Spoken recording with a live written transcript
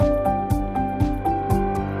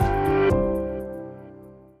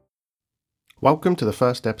Welcome to the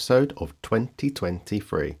first episode of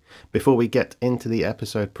 2023. Before we get into the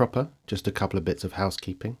episode proper, just a couple of bits of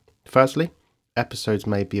housekeeping. Firstly, episodes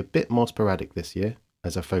may be a bit more sporadic this year,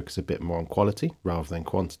 as I focus a bit more on quality rather than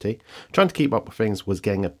quantity. Trying to keep up with things was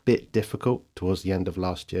getting a bit difficult towards the end of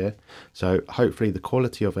last year, so hopefully the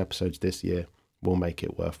quality of episodes this year will make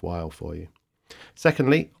it worthwhile for you.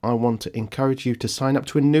 Secondly, I want to encourage you to sign up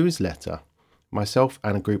to a newsletter. Myself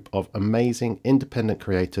and a group of amazing independent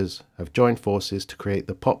creators have joined forces to create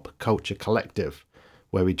the Pop Culture Collective,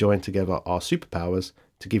 where we join together our superpowers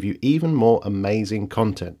to give you even more amazing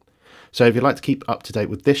content. So if you'd like to keep up to date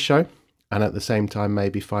with this show, and at the same time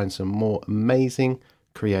maybe find some more amazing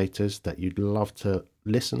creators that you'd love to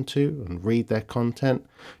listen to and read their content,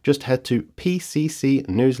 just head to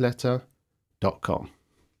pccnewsletter.com.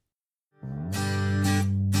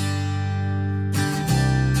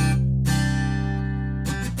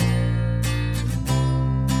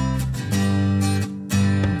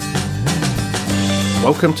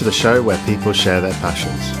 Welcome to the show where people share their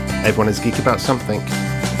passions. Everyone is geek about something.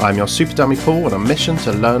 I'm your super dummy Paul on a mission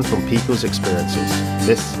to learn from people's experiences.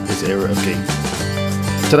 This is Era of Geek.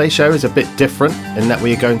 Today's show is a bit different in that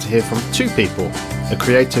we are going to hear from two people, a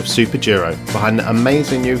creative super duo behind the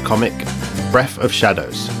amazing new comic Breath of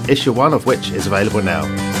Shadows, issue 1 of which is available now.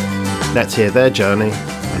 Let's hear their journey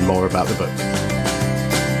and more about the book.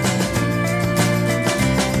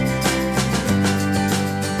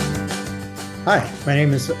 Hi, my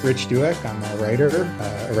name is Rich Douek. I'm a writer.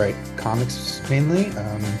 I write comics mainly.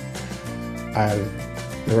 I'm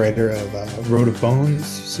the writer of Road of Bones,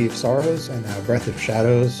 Sea of Sorrows, and Breath of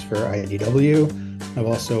Shadows for IDW. I've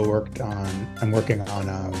also I'm working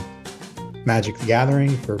on Magic the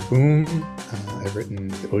Gathering for Boom. I've written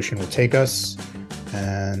The Ocean Will Take Us,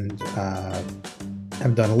 and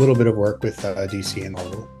I've done a little bit of work with DC and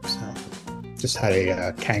Marvel. So just had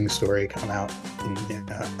a Kang story come out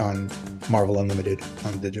on Marvel Unlimited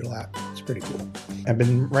on the digital app. It's pretty cool. I've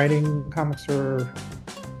been writing comics for,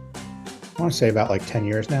 I want to say about like 10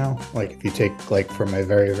 years now. Like if you take like from my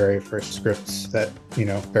very, very first scripts that,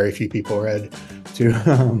 very few people read to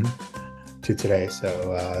today. So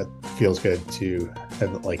it feels good to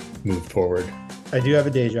have like moved forward. I do have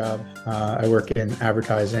a day job. I work in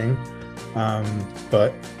advertising,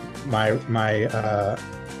 but my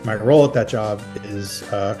role at that job is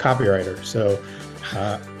copywriter. So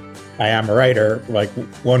I am a writer, like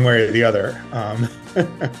one way or the other.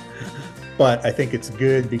 But I think it's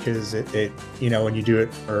good because it when you do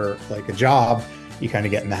it for like a job, you kind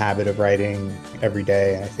of get in the habit of writing every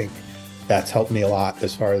day. And I think that's helped me a lot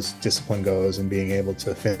as far as discipline goes and being able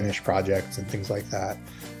to finish projects and things like that.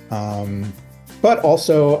 But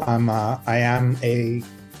also I am a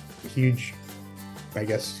huge, I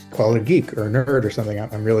guess, call it a geek or a nerd or something.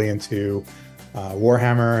 I'm really into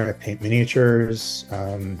Warhammer. I paint miniatures.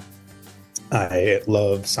 I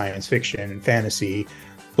love science fiction and fantasy,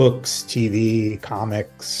 books, TV,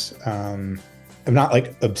 comics. I'm not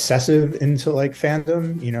like obsessive into like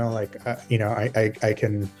fandom,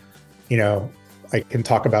 I can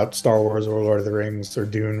talk about Star Wars or Lord of the Rings or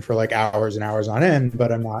Dune for like hours and hours on end,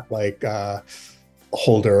 but I'm not like a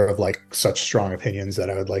holder of like such strong opinions that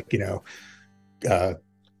I would like,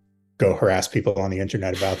 go harass people on the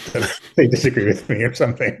internet about them if they disagree with me or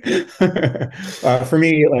something. For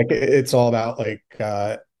me, like it's all about like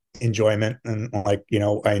enjoyment and like,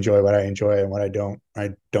 I enjoy what I enjoy and what I don't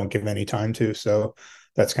give any time to. So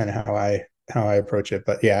that's kind of how I approach it.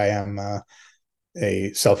 But yeah, I am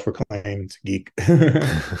a self-proclaimed geek.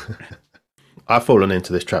 I've fallen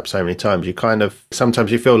into this trap so many times.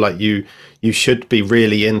 Sometimes you feel like you should be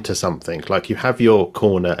really into something. Like you have your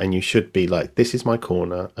corner and you should be like, this is my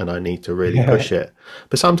corner and I need to really push it.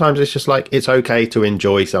 But sometimes it's just like, it's okay to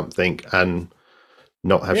enjoy something and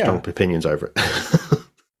not have strong opinions over it.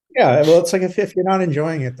 Yeah, well, it's like if you're not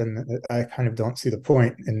enjoying it, then I kind of don't see the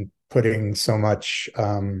point in putting so much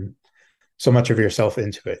of yourself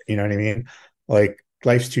into it. You know what I mean? Like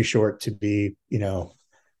life's too short to be,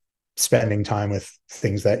 spending time with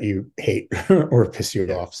things that you hate or piss you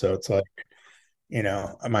off. So it's like,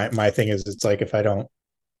 my thing is, it's like if I don't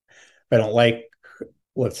like,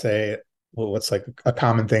 let's say, what's like a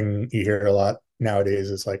common thing you hear a lot nowadays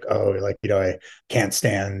is like, oh, like, I can't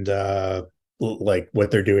stand like what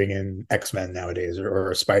they're doing in X-Men nowadays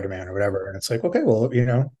or Spider-Man or whatever. And it's like, okay, well,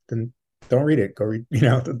 then don't read it. Go read,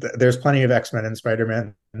 there's plenty of X-Men and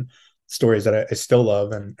Spider-Man stories that I still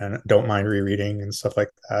love and don't mind rereading and stuff like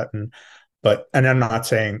that. And I'm not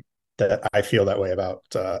saying that I feel that way about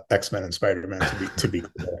X-Men and Spider-Man to be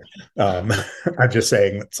clear. I'm just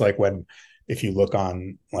saying it's like if you look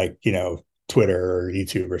on like, Twitter or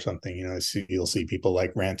YouTube or something, you'll see people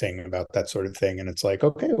like ranting about that sort of thing. And it's like,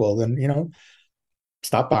 okay, well then,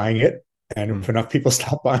 stop buying it. And Mm. if enough people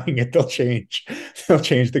stop buying it, they'll change. They'll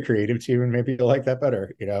change the creative team, and maybe you'll like that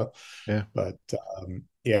better. Yeah. But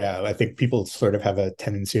yeah, I think people sort of have a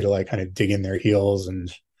tendency to like kind of dig in their heels, and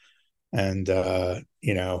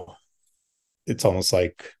it's almost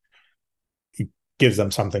like it gives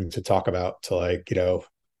them something to talk about, to like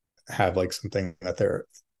have like something that they're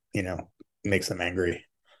you know makes them angry.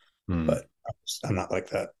 Mm. But I'm not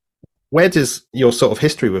like that. Where does your sort of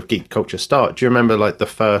history with geek culture start? Do you remember like the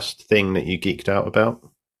first thing that you geeked out about?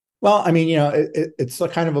 Well, I mean, it's a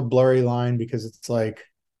kind of a blurry line, because it's like,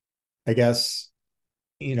 I guess,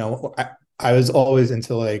 I was always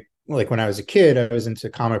into like when I was a kid, I was into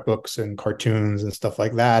comic books and cartoons and stuff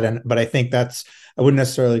like that. But I think I wouldn't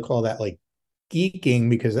necessarily call that like geeking,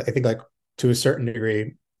 because I think, like, to a certain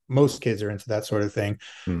degree, most kids are into that sort of thing.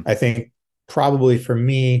 Mm. I think probably for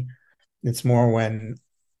me, it's more when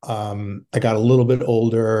I got a little bit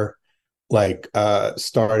older, like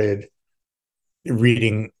started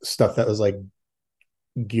reading stuff that was like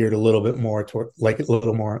geared a little bit more toward like a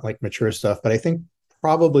little more like mature stuff. But I think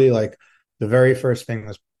probably like the very first thing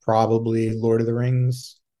was probably Lord of the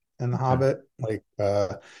Rings and The Okay. Hobbit. Like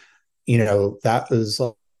that was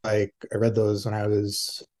like, I read those when I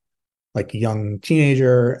was like a young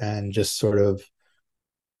teenager, and just sort of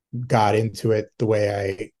got into it the way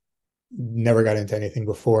I never got into anything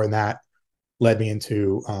before. And that led me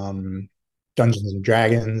into Dungeons and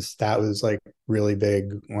Dragons. That was like really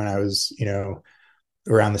big when I was,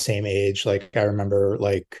 around the same age. Like, I remember,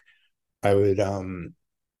 like, I would I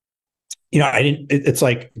didn't it's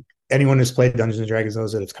like, anyone who's played Dungeons and Dragons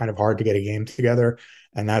knows that it's kind of hard to get a game together.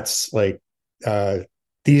 And that's like uh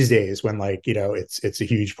these days, when, like, it's a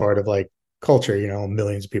huge part of like culture,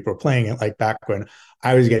 millions of people are playing it. Like, back when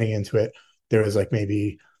I was getting into it, there was like,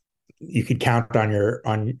 maybe you could count on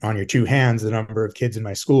your two hands the number of kids in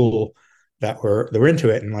my school that were into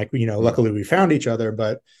it. And, like, Mm. luckily we found each other,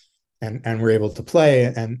 but and we're able to play,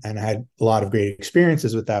 and had a lot of great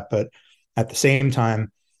experiences with that. But at the same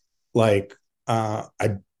time, like,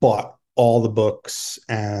 I bought all the books,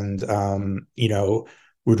 and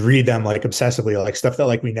would read them like obsessively, like stuff that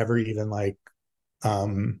like we never even like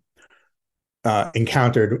um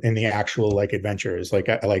encountered in the actual like adventures. Like,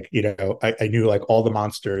 I knew like all the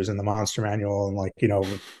monsters in the monster manual, and like,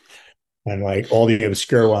 and like all the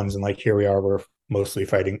obscure ones. And like, here we are, we're mostly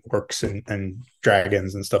fighting orcs and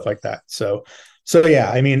dragons and stuff like that. So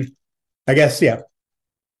yeah, I mean, I guess, yeah.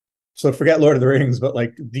 So forget Lord of the Rings, but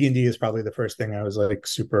like D&D is probably the first thing I was like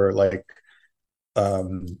super like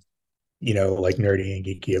um like nerdy and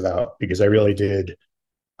geeky about, because I really did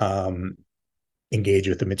um engage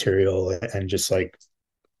with the material, and just like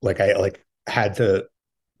I like had to,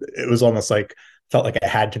 it was almost like, felt like I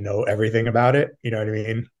had to know everything about it. You know what I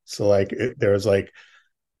mean? So like, there was like,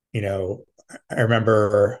 you know, I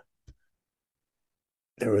remember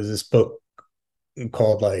there was this book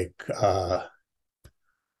called like it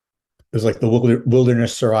was like the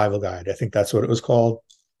Wilderness Survival Guide. I think that's what it was called.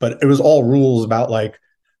 But it was all rules about like,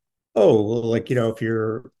 oh, well, like,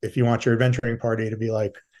 if you want your adventuring party to be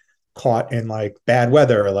like caught in like bad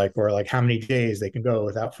weather, or like how many days they can go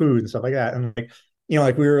without food and stuff like that. And like,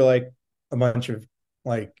 like we were like a bunch of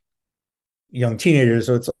like young teenagers.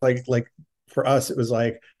 So it's like for us, it was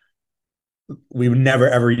like we would never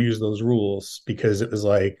ever use those rules, because it was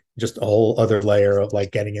like just a whole other layer of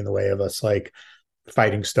like getting in the way of us like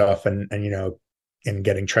fighting stuff, and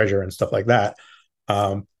getting treasure and stuff like that.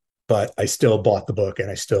 Um, but I still bought the book, and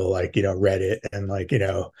I still like, read it, and like, I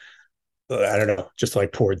don't know, just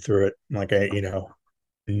like poured through it. Like, I,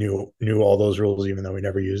 knew all those rules, even though we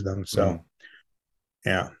never used them. So Mm.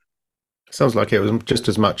 yeah. Sounds like it was just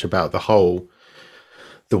as much about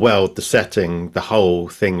the world, the setting, the whole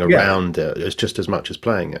thing Yeah. around it, as just as much as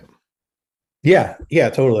playing it. Yeah.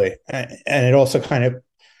 Yeah, totally. And it also kind of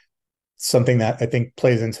something that I think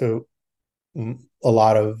plays into a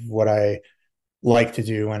lot of what I like to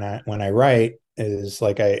do when I write, is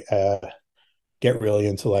like, I get really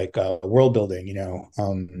into like world building,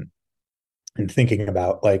 and thinking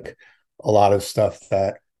about like a lot of stuff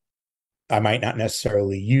that I might not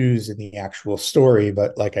necessarily use in the actual story,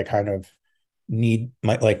 but like I kind of need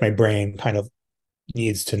my brain kind of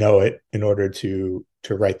needs to know it in order to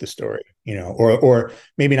write the story, or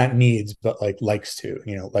maybe not needs, but like likes to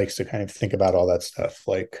kind of think about all that stuff.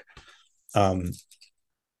 Um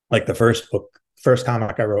like the first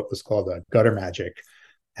comic I wrote was called Gutter Magic,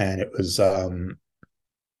 and it was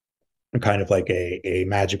kind of like a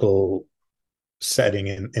magical setting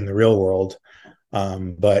in the real world.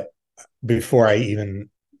 But before I even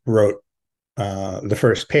wrote the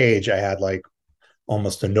first page, I had like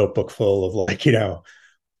almost a notebook full of like,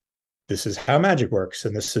 this is how magic works,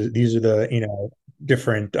 and these are the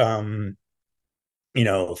different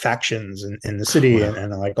factions in the city, Wow.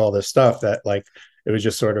 and like all this stuff that like it was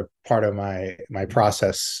just sort of part of my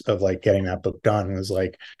process of like getting that book done, was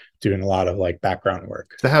like doing a lot of like background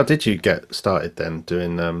work. So how did you get started then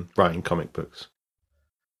doing writing comic books?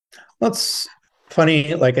 Well, it's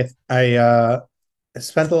funny, like I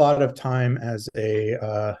spent a lot of time as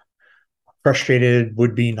a frustrated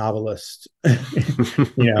would-be novelist.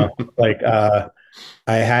 Like I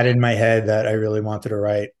had in my head that I really wanted to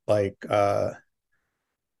write like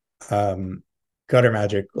um gutter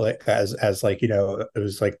magic, like as like it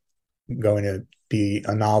was like going to be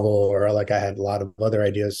a novel, or like I had a lot of other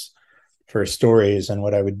ideas for stories. And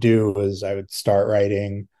what I would do was I would start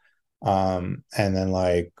writing, and then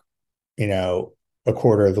like you know a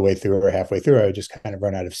quarter of the way through or halfway through, I would just kind of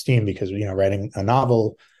run out of steam, because writing a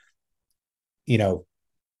novel, you know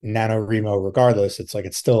NaNoWriMo, regardless, it's like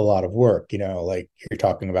it's still a lot of work. Like you're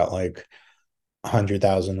talking about like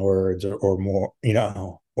 100,000 words, or more,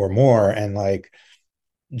 or more. And like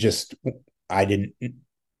just I didn't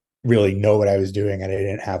really know what I was doing, and I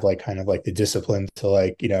didn't have like kind of like the discipline to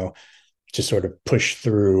like just sort of push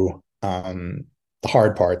through the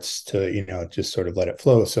hard parts, to just sort of let it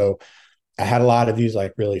flow. So I had a lot of these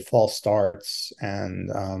like really false starts,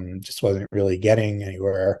 and just wasn't really getting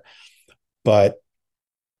anywhere. But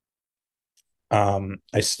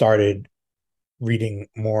I started reading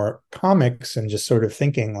more comics, and just sort of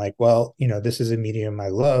thinking like, well, this is a medium I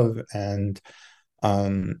love, and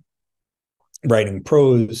um, writing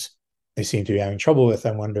prose I seem to be having trouble with.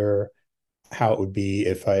 I wonder how it would be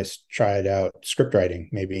if I tried out script writing.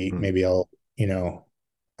 Maybe Mm. maybe I'll,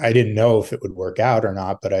 I didn't know if it would work out or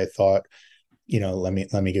not, but I thought, let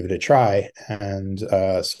me give it a try. And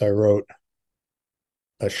so I wrote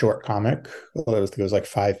a short comic. Well, it was like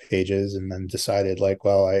 5 pages, and then decided like,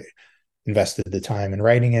 well, I invested the time in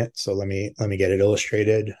writing it, so let me get it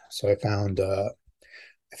illustrated. So I found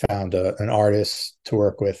an artist to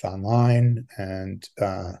work with online, and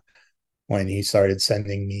when he started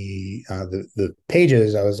sending me the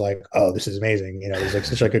pages, I was like, oh, this is amazing. It was like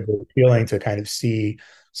such like a good feeling to kind of see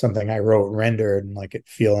something I wrote rendered, and like it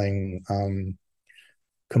feeling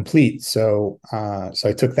complete. So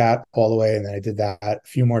I took that all the way, and then I did that a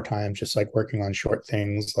few more times, just like working on short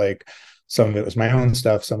things. Like some of it was my own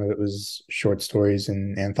stuff, some of it was short stories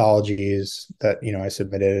and anthologies that I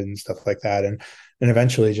submitted and stuff like that. And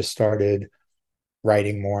eventually just started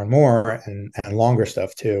writing more and more, and longer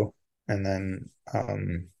stuff too. And then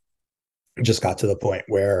just got to the point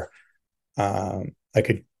where I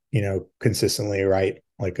could consistently write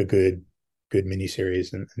like a good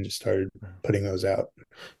miniseries, and just started putting those out. You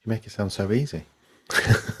make it sound so easy.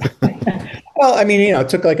 Well, I mean, it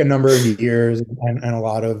took like a number of years, and a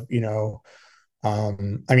lot of,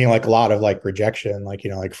 I mean, like a lot of like rejection, like,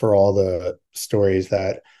 like for all the stories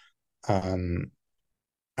that um,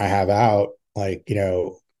 I have out, like,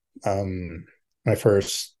 um, my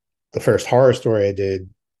first, the first horror story I did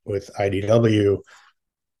with IDW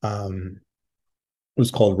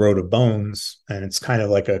was called Road of Bones. And it's kind of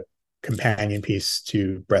like a companion piece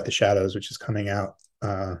to Breath of Shadows, which is coming out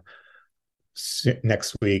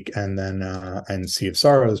next week, and then and Sea of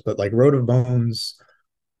Sorrows. But like Road of Bones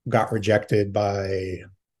got rejected by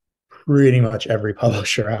pretty much every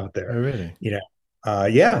publisher out Oh, there. really? Yeah.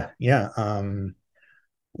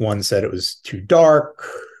 One said it was too dark,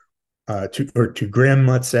 too grim,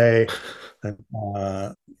 let's say.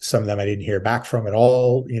 And, some of them I didn't hear back from at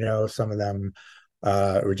all. Some of them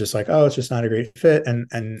were just like, oh, it's just not a great fit.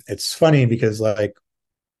 And it's funny because like,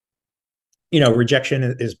 rejection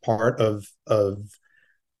is part of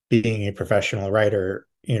being a professional writer,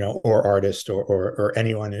 or artist, or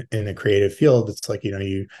anyone in a creative field. It's like,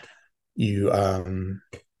 you you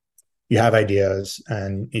have ideas,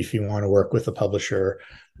 and if you want to work with a publisher,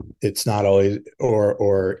 it's not always,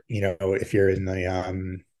 or if you're in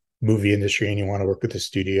the movie industry and you want to work with a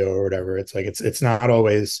studio or whatever, it's like it's not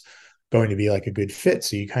always going to be like a good fit.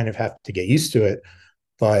 So you kind of have to get used to it.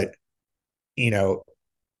 But you know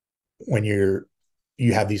when you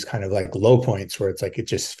have these kind of like low points where it's like it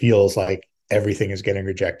just feels like everything is getting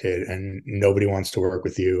rejected and nobody wants to work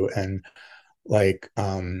with you, and like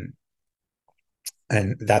and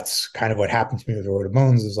that's kind of what happened to me with Road of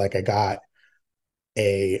Bones. Is like I got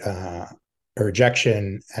a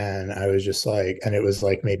rejection, and I was just like, and it was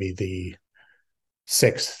like maybe the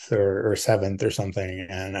sixth or seventh or something,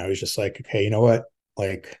 and I was just like, okay, you know what,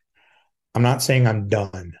 like I'm not saying I'm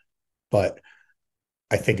done, but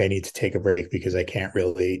I think I need to take a break, because I can't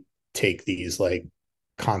really take these like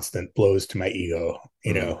constant blows to my ego.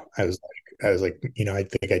 Mm. I was like, I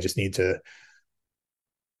think I just need to,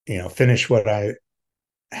 finish what I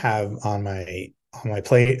have on my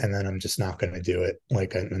plate, and then I'm just not going to do it. I'm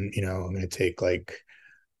going to take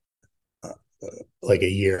uh, like a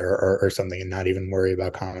year or something and not even worry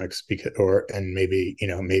about comics because, or and maybe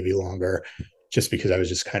maybe longer, just because I was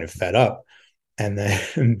just kind of fed up. And then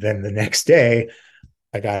and then the next day,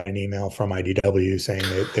 I got an email from IDW saying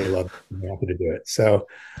they love me, happy to do it. So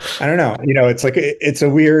I don't know. It's like it's a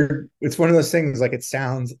weird. It's one of those things. Like it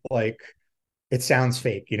sounds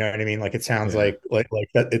fake. You know what I mean? Like it sounds Yeah. like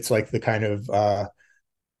that. It's like the kind of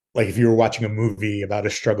like if you were watching a movie about a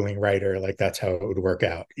struggling writer, like that's how it would work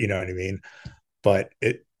out. You know what I mean? But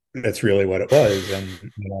that's really what it was.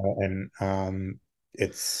 And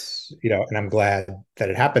it's and I'm glad that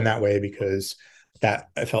it happened that way, because that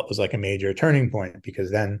I felt was like a major turning point,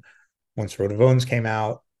 because then once Road of Bones came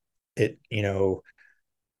out, it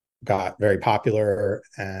got very popular,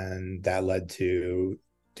 and that led to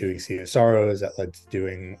doing Sea of Sorrows, that led to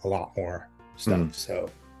doing a lot more stuff. Mm.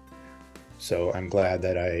 So I'm glad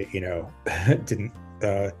that I didn't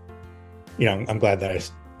I'm glad that I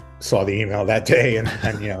saw the email that day, and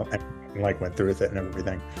like went through with it and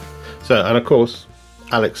everything. So, and of course,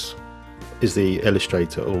 Alex is the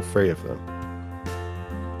illustrator, all three of them.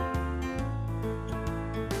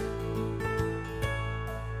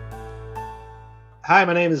 Hi,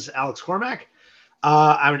 my name is Alex Cormack.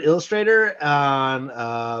 I'm an illustrator on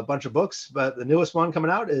a bunch of books, but the newest one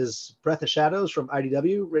coming out is Breath of Shadows from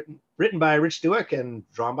IDW, written by Rich Douek and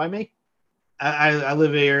drawn by me. I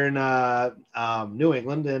live here in New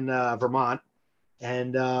England in Vermont,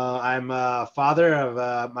 and I'm a father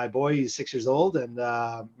of my boy. He's 6 years old, and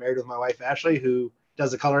married with my wife Ashley, who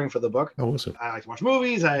does the coloring for the book. Oh, awesome. I like to watch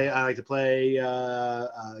movies. I like to play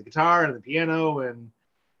the guitar and the piano and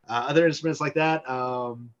other instruments like that.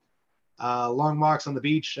 Long walks on the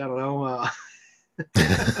beach. I don't know.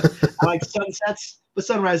 I like sunsets, but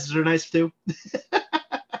sunrises are nice too.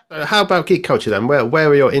 How about geek culture then? Where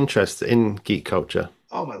are your interests in geek culture?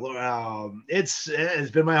 Oh my lord, it's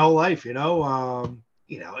been my whole life.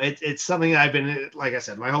 It's something I've been, like I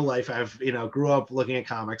said, my whole life. I've grew up looking at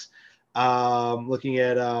comics, looking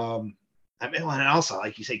at I mean, and also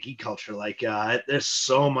like you say, geek culture. Like there's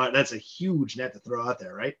so much. That's a huge net to throw out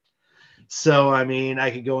there, right? So I mean,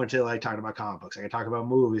 I could go into like talking about comic books. I could talk about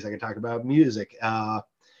movies. I could talk about music. Yeah,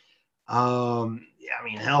 I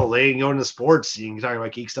mean, hell, they can go into sports. You can talk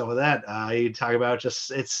about geek stuff with that. You talk about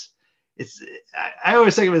just it's. I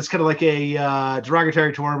always think of it as kind of like a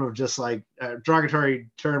derogatory term of just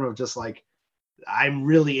like I'm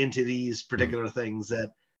really into these Mm. particular things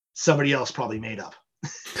that somebody else probably made up,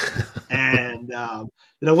 and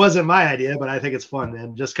it wasn't my idea, but I think it's fun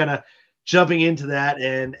and just kind of jumping into that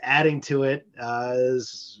and adding to it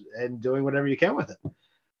and doing whatever you can with it.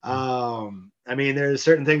 I mean, there's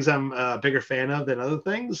certain things I'm a bigger fan of than other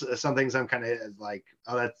things. Some things I'm kind of like,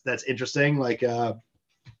 oh, that's interesting. Say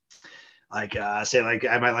like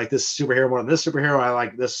I might like this superhero more than this superhero. I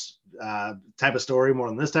like this type of story more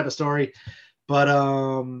than this type of story. But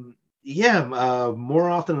yeah, more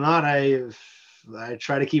often than not, I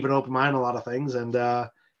try to keep an open mind on a lot of things, and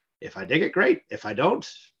if I dig it, great. If I don't,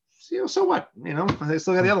 so what? I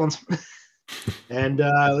still got the other ones, and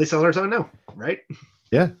at least I learned something new, right?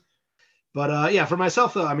 Yeah. But yeah, for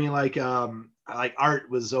myself though, I mean, like art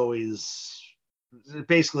was always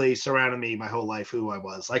basically surrounded me my whole life. Who I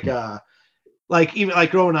was, like even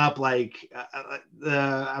like growing up, I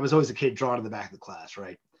was always a kid drawn in the back of the class,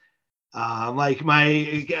 right? Like my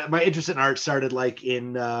interest in art started like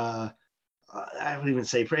in I don't even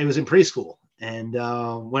say it was in preschool, and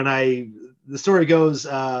when the story goes.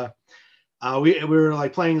 We were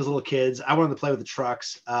like playing as little kids. I wanted to play with the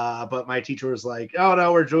trucks, but my teacher was like, "Oh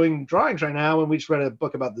no, we're doing drawings right now," and we just read a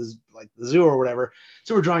book about this, like the zoo or whatever.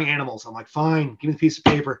 So we're drawing animals. I'm like, "Fine, give me the piece of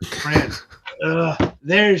paper, friend.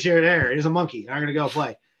 Here's a monkey. I'm gonna go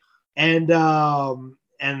play." And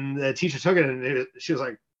the teacher took it, and she was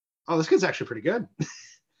like, "Oh, this kid's actually pretty good."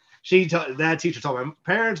 That teacher told my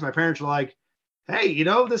parents. My parents were like, "Hey,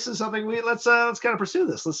 this is something let's kind of pursue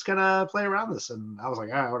this. Let's kind of play around this." And I was like,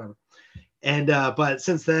 "Ah, whatever." And but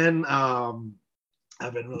since then,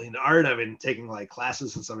 I've been really into art. I've been taking like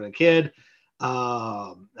classes since I've been a kid.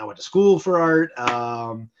 I went to school for art.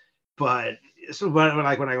 But so when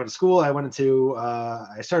I went to school,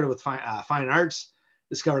 I started with fine arts.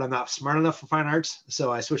 Discovered I'm not smart enough for fine arts,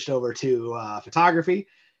 so I switched over to photography.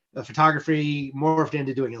 Photography morphed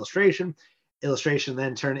into doing illustration. Illustration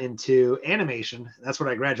then turned into animation. That's what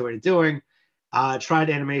I graduated doing. Tried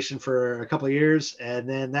animation for a couple of years, and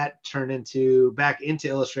then that turned into back into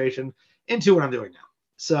illustration, into what I'm doing now.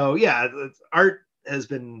 So yeah, art has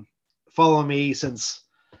been following me since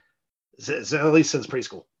at least since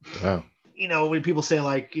preschool. Wow. You know, when people say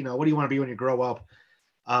like, you know, what do you want to be when you grow up?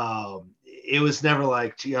 It was never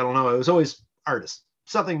like, gee, I don't know. It was always artist,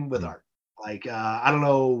 something with art. Like, I don't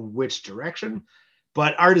know which direction,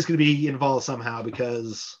 but art is going to be involved somehow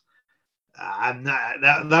because I'm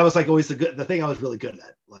not, that was like always the thing I was really good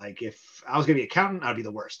at. Like if I was going to be an accountant, I'd be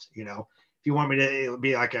the worst, you know. If you want me to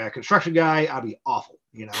be like a construction guy, I'd be awful,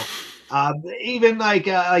 you know. Even like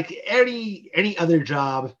any other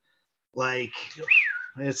job, like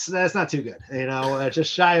that's not too good, you know.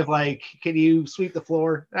 Just shy of like, can you sweep the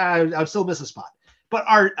floor? I'll still miss a spot. But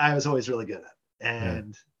art, I was always really good at,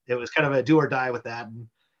 and it was kind of a do or die with that. And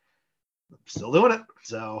I'm still doing it,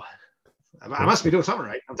 so I must be doing something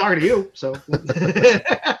right. I'm talking to you, so.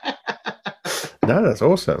 No, that's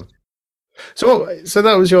awesome. So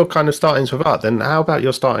that was your kind of startings with art. Then how about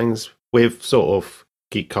your startings with sort of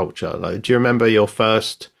geek culture? Like, do you remember your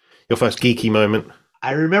first geeky moment?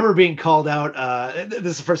 I remember being called out. This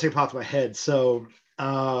is the first thing that popped in my head. So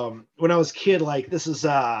when I was a kid, like this is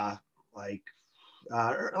like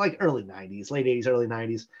early '90s, late '80s, early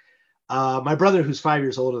 '90s. My brother, who's 5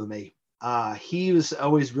 years older than me, he was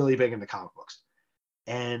always really big into comic books.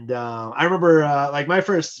 And I remember like my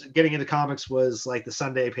first getting into comics was like the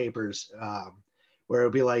Sunday papers, where it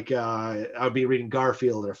would be like I would be reading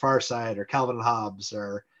Garfield or Farside or Calvin and Hobbes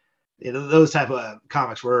or those type of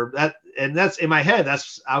comics where that's in my head.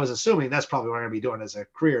 I was assuming that's probably what I'm gonna be doing as a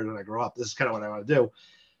career when I grow up. This is kind of what I want to do.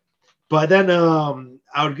 But then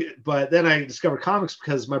I discovered comics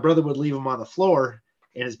because my brother would leave them on the floor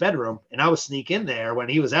in his bedroom, and I would sneak in there when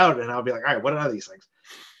he was out, and I would be like, all right, what are these things?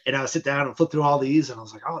 And I would sit down and flip through all these, and I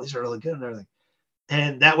was like, oh, these are really good and everything.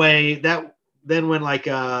 And then when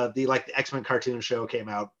the X-Men cartoon show came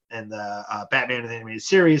out and the Batman the animated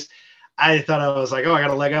series, I thought I was like, oh, I got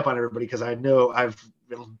a leg up on everybody because I know I've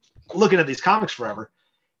been looking at these comics forever.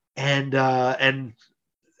 And I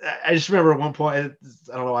just remember at one point,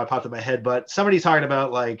 I don't know why it popped in my head, but somebody talking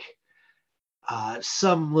about like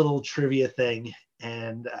some little trivia thing.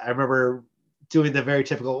 And I remember doing the very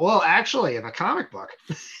typical, well, actually in a comic book,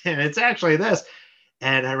 and it's actually this.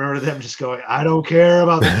 And I remember them just going, I don't care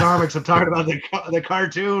about the comics. I'm talking about the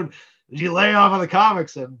cartoon. You lay off on the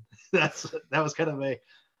comics. And that was kind of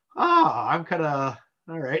I'm kind of,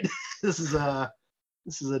 all right. This is a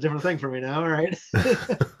different thing for me now. All right.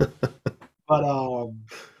 But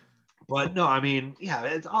no, I mean,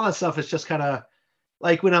 yeah, all that stuff is just kind of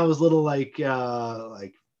like when I was little, like,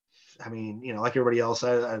 I mean, you know, like everybody else,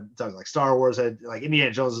 I talk like Star Wars. Like Indiana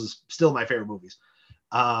Jones is still my favorite movies.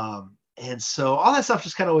 And so all that stuff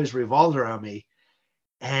just kind of always revolved around me.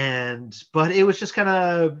 But it was just kind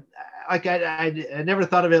of like, I never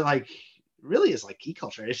thought of it like really as like geek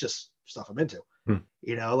culture. It's just stuff I'm into,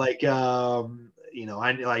 you know, like, you know,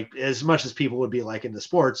 I like as much as people would be like into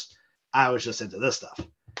sports, I was just into this stuff.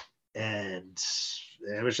 And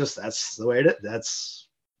it was just, that's the way it's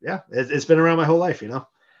been around my whole life, you know?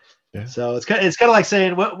 Yeah. So it's kind of like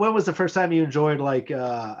saying, when was the first time you enjoyed like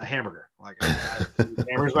a hamburger? Like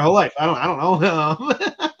hamburgers my whole life. I don't know.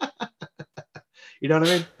 You know what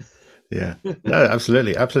I mean? Yeah. No,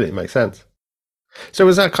 absolutely makes sense. So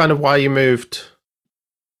was that kind of why you moved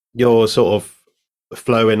your sort of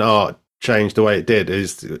flow in art changed the way it did,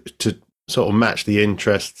 is to sort of match the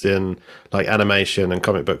interests in like animation and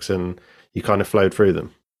comic books, and you kind of flowed through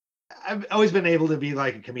them? I've always been able to be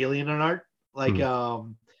like a chameleon in art. Like,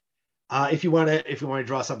 if you want to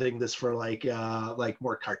draw something that's for like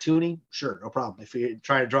more cartoony, sure, no problem. If you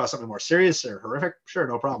try to draw something more serious or horrific, sure,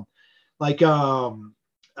 no problem. Like,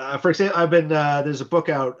 for example, I've been there's a book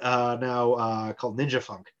out now called Ninja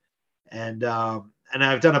Funk, and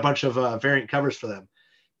I've done a bunch of variant covers for them,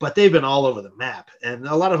 but they've been all over the map, and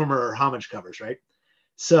a lot of them are homage covers, right?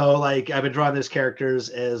 So like I've been drawing those characters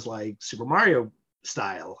as like Super Mario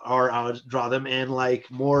style, or I would draw them in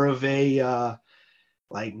like more of a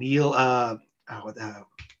like Neil Adams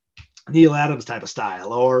type of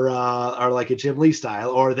style, or like a Jim Lee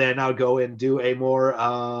style, or then I'll go and do a more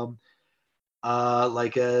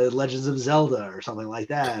like a Legends of Zelda or something like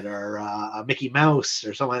that, or a Mickey Mouse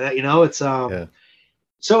or something like that. You know, it's so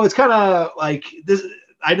it's kind of like this.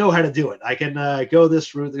 I know how to do it. I can go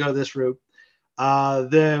this route. When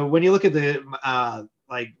you look at the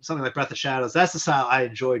like something like Breath of Shadows, that's the style I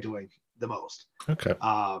enjoy doing the most. Okay.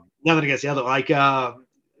 Nothing against the other. Like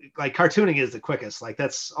cartooning is the quickest. Like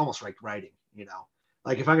that's almost like writing. You know,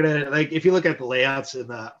 like if I'm gonna like if you look at the layouts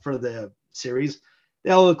for the series,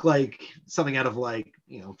 they'll look like something out of like,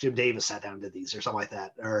 you know, Jim Davis sat down and did these or something like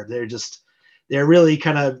that, or they're really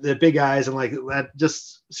kind of the big eyes and like that,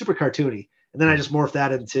 just super cartoony. And then I just morphed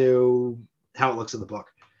that into how it looks in the book.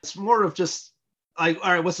 It's more of just like,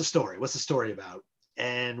 all right, what's the story? What's the story about?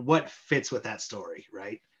 And what fits with that story,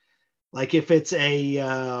 right? Like if it's a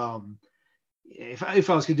if I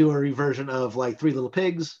was going to do a reversion of like Three Little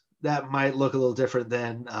Pigs, that might look a little different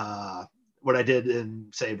than what I did in,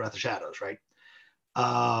 say, Breath of Shadows, right?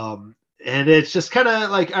 And it's just kind of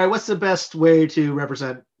like, all right, what's the best way to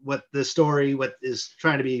represent what the story, what is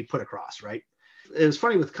trying to be put across, right? It was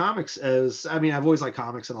funny with comics, as I mean, I've always liked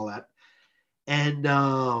comics and all that, and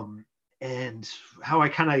how I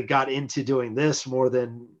kind of got into doing this more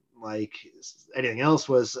than like anything else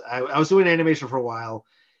was I was doing animation for a while.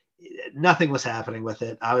 Nothing was happening with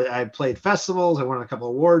it. I played festivals. I won a couple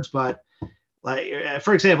of awards, but like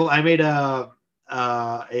for example, I made a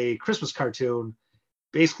Christmas cartoon,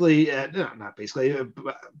 basically, no, not basically,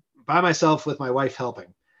 by myself with my wife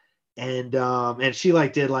helping, and she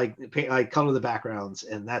like did like paint, like color the backgrounds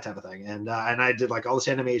and that type of thing, and I did like all this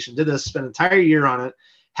animation. Did this, spent an entire year on it.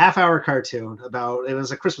 Half-hour cartoon about, it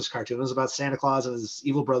was a Christmas cartoon. It was about Santa Claus and his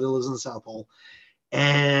evil brother who lives in the South Pole,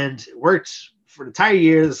 and worked for an entire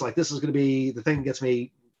year. It's like, this is going to be the thing that gets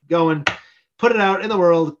me going. Put it out in the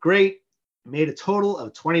world. Great. Made a total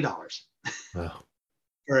of $20. Wow.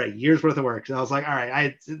 For a year's worth of work. And I was like, all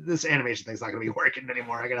right, this animation thing's not going to be working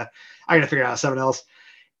anymore. I gotta figure out something else.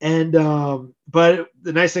 And but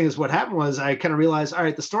the nice thing is, what happened was I kind of realized, all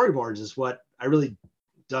right, the storyboards is what I really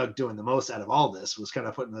dug doing the most out of all this, was kind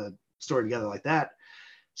of putting the story together like that.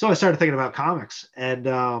 So I started thinking about comics, and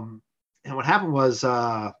what happened was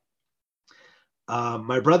my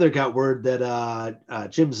brother got word that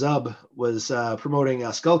Jim Zub was promoting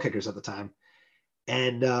Skull Kickers at the time,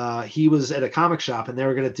 and he was at a comic shop, and they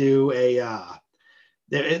were going to do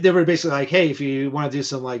they were basically like, hey, if you want to do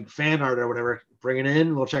some like fan art or whatever, bring it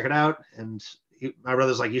in, we'll check it out. And my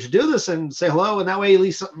brother's like, you should do this and say hello, and that way at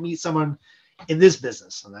least meet someone in this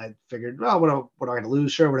business. And I figured, well, what am I going to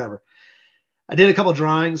lose? Sure, whatever. I did a couple of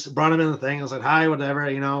drawings, brought him in the thing. I was like, hi, whatever,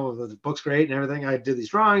 the book's great and everything. I did these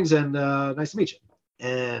drawings, and nice to meet you.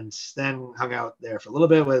 And then hung out there for a little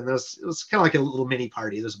bit. It was kind of like a little mini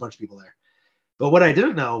party. There's a bunch of people there. But what I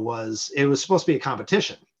didn't know was it was supposed to be a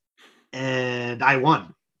competition, and I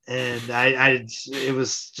won. And it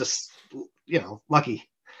was just, lucky.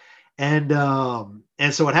 And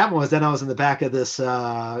so what happened was, then I was in the back of this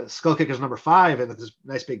Skull Kickers #5 and this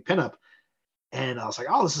nice big pinup, and I was like,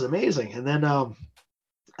 oh, this is amazing. And then now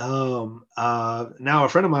a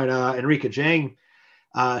friend of mine, Enrica Jang,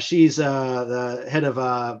 she's the head of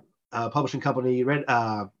a publishing company, Red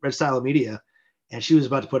Style Media, and she was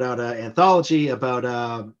about to put out an anthology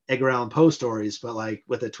about Edgar Allan Poe stories, but like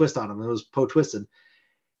with a twist on them. It was Poe twisted.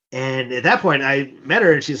 And at that point, I met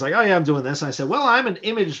her, and she's like, "Oh yeah, I'm doing this." And I said, "Well, I'm an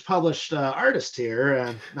Image published artist here,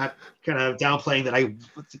 and not kind of downplaying that I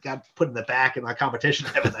got put in the back in my competition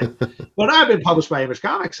and everything, but I've been published by Image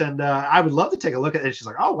Comics, and I would love to take a look at it." And she's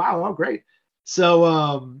like, "Oh wow, oh great."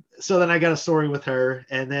 So then I got a story with her,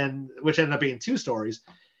 and then, which ended up being 2 stories,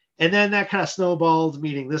 and then that kind of snowballed,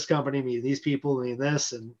 meeting this company, meeting these people, meeting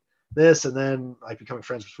this, and then like becoming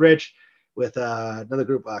friends with Rich, with another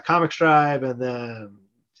group, Comic Tribe, and then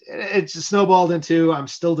it just snowballed into, I'm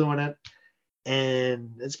still doing it,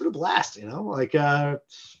 and it's been a blast. Like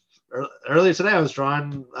earlier today, I was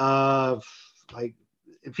drawing like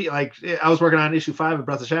I was working on issue 5 of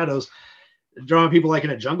Breath of Shadows, drawing people like in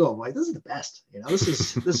a jungle. I'm like, this is the best.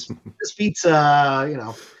 This beats my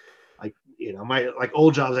like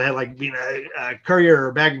old jobs I had, like being a courier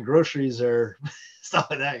or bagging groceries or stuff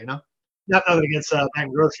like that. Not nothing against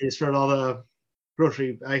bagging groceries for all the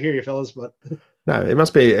grocery. I hear you, fellas, but no, it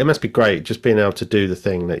must be great just being able to do the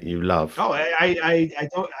thing that you love. Oh,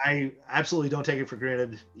 I absolutely don't take it for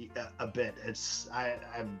granted a bit.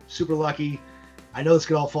 I'm super lucky. I know this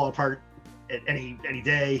could all fall apart at any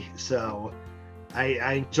day, so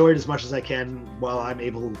I enjoy it as much as I can while I'm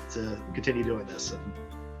able to continue doing this, and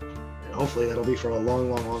hopefully that'll be for a long,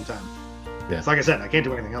 long, long time. Yeah. It's like I said, I can't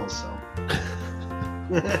do anything else, so.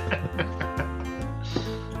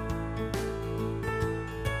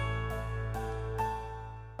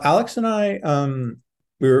 Alex and I,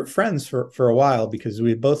 we were friends for a while, because we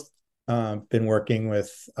had both been working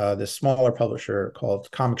with this smaller publisher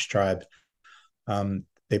called Comics Tribe.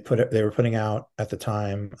 They were putting out at the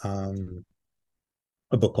time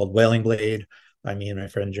a book called Wailing Blade by me and my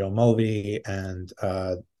friend Joe Mulvey, and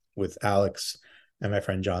with Alex and my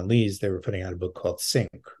friend John Lees, they were putting out a book called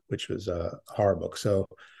Sink, which was a horror book. So,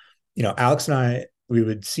 Alex and I, we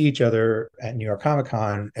would see each other at New York Comic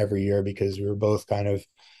Con every year, because we were both kind of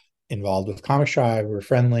involved with Comics Tribe. We were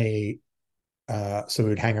friendly, so we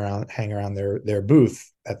would hang around their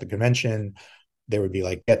booth at the convention. there would be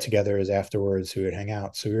like get-togethers afterwards. We would hang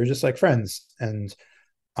out, so we were just like friends. And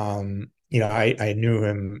I knew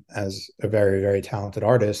him as a very, very talented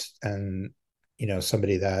artist, and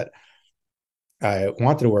somebody that I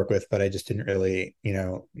wanted to work with, but I just didn't really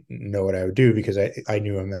know what I would do, because I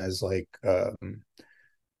knew him as like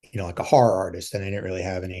like a horror artist, and I didn't really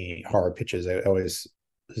have any horror pitches. I always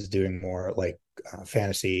was doing more like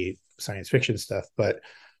fantasy science fiction stuff. But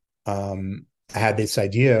I had this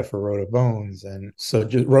idea for Road of Bones. And so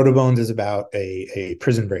Road of Bones is about a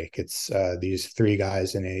prison break. It's these three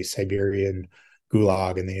guys in a Siberian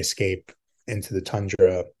gulag, and they escape into the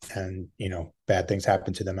tundra, and bad things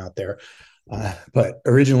happen to them out there. But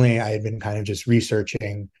originally I had been kind of just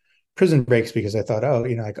researching prison breaks, because I thought, oh,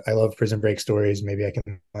 I love prison break stories. Maybe I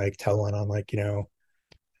can like tell one on like,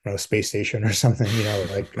 space station or something,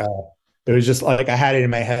 it was just like, I had it in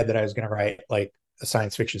my head that I was going to write like a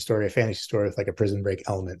science fiction story, a fantasy story with like a prison break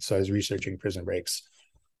element. So I was researching prison breaks,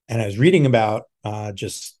 and I was reading about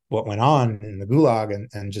just what went on in the gulag,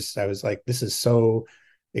 and just, I was like, this is so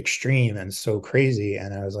extreme and so crazy.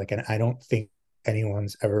 And I was like, and I don't think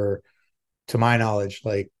anyone's ever, to my knowledge,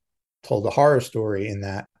 like told a horror story in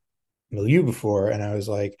that milieu before. And I was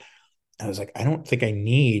like, I don't think I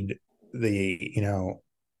need I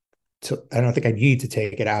don't think I need to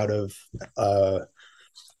take it out of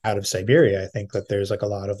Siberia. I think that there's like a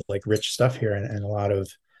lot of like rich stuff here, and a lot of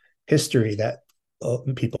history that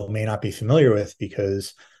people may not be familiar with,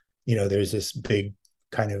 because there's this big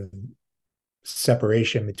kind of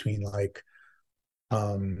separation between like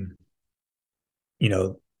you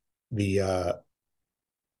know the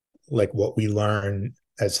like what we learn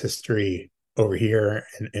as history over here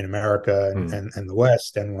in America and the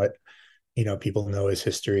West, and what people know as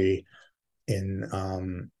history in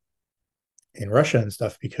Russia and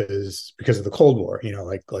stuff, because of the Cold War.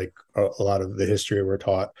 Like a lot of the history we were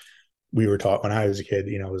taught when I was a kid,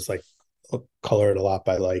 was like colored a lot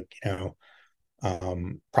by like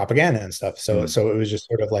propaganda and stuff. So it was just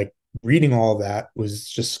sort of like, reading all of that was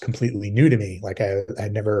just completely new to me. Like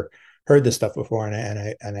I'd never heard this stuff before,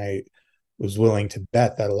 and I was willing to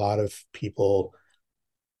bet that a lot of people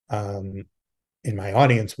in my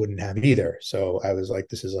audience wouldn't have either. So I was like,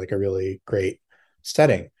 this is like a really great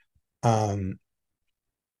setting. And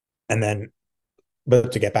then,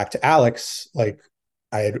 but to get back to Alex, like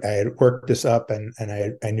I had worked this up, and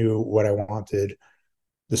I knew what I wanted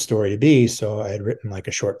the story to be. So I had written like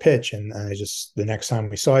a short pitch, and I just, the next time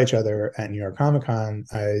we saw each other at New York Comic Con,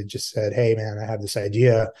 I just said, hey man, I have this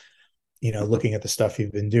idea, looking at the stuff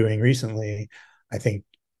you've been doing recently, I think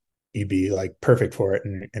you'd be like perfect for it.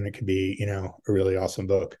 And it could be, a really awesome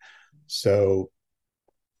book. So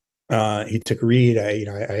he took a read.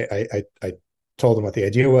 I told him what the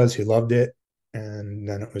idea was. He loved it. And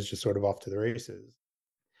then it was just sort of off to the races.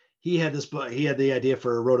 He had this book. He had the idea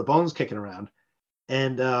for Road of Bones kicking around,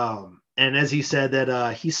 and as he said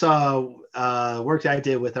that he saw work I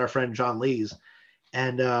did with our friend John Lees,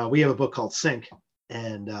 and we have a book called Sync,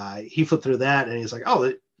 and he flipped through that, and he's like,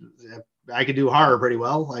 oh, I could do horror pretty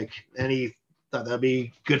well, like, and he thought that'd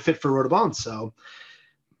be a good fit for Road of Bones. So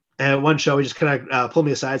at one show, he just kind of pulled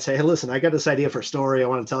me aside, say, hey, listen, I got this idea for a story. I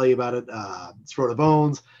want to tell you about it. It's Road of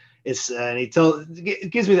Bones. And he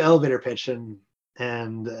gives me the elevator pitch, and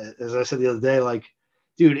as I said the other day, like,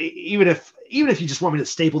 dude, even if you just want me to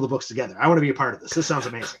staple the books together, I want to be a part of this. This sounds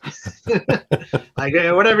amazing. Like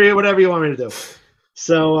whatever you want me to do.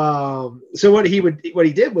 So what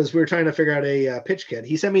he did was, we were trying to figure out a pitch kit.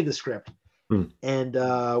 He sent me the script, and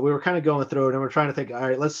we were kind of going through it, and we're trying to think, all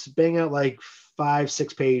right, let's bang out like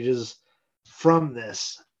 5-6 pages from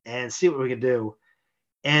this and see what we can do.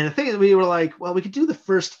 And the thing is, we were like, well, we could do the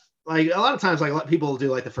first, like, a lot of times, like, people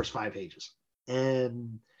do like the first 5 pages,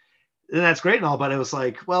 and that's great and all, but it was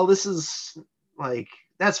like, well, this is like,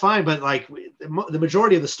 that's fine, but like the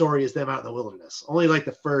majority of the story is them out in the wilderness. Only like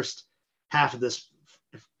the first half of this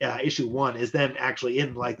issue 1 is them actually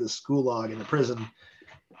in like the gulag in the prison.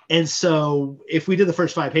 And so if we did the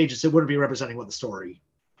first 5 pages, it wouldn't be representing what the story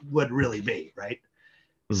would really be, right?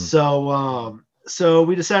 So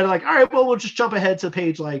we decided, like, all right, well, we'll just jump ahead to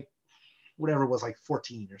page like whatever it was, like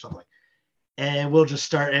 14 or something, and we'll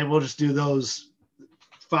just do those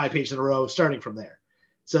 5 pages in a row starting from there.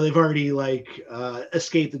 So they've already like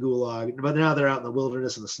escaped the gulag, but now they're out in the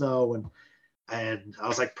wilderness in the snow, and I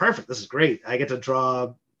was like, perfect, this is great. I get to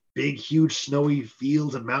draw big, huge, snowy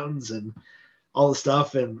fields and mountains and all the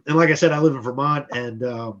stuff. And like I said, I live in Vermont, and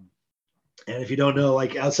if you don't know,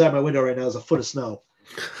 like, outside my window right now is a foot of snow,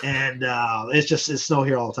 and it's snow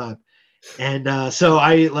here all the time. And so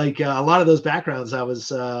I like a lot of those backgrounds I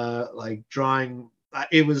was like drawing.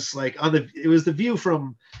 It was like it was the view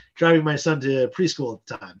from driving my son to preschool at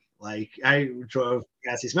the time. Like I drove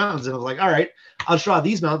past these mountains and I was like, all right, I'll just draw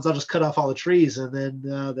these mountains. I'll just cut off all the trees and then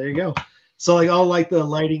there you go. So like all like the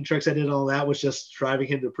lighting tricks I did, all that was just driving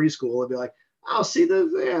him to preschool and be like, I'll see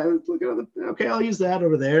look at the, okay, I'll use that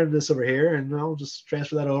over there and this over here, and I'll just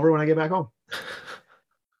transfer that over when I get back home.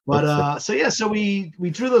 But so we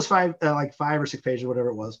drew those five or 6 pages, whatever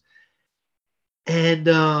it was. And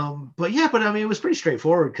but I mean it was pretty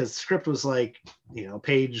straightforward because the script was like,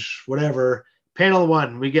 page whatever, panel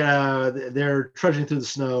 1, we get they're trudging through the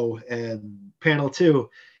snow, and panel 2,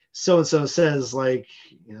 so and so says like,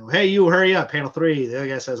 hey, you hurry up. Panel 3, the other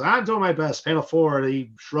guy says, I'm doing my best. Panel 4,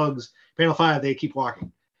 he shrugs. Panel 5, they keep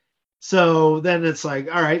walking. So then it's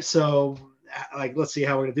like, all right, so like let's see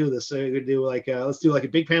how we're gonna do this. So we're gonna do like let's do like a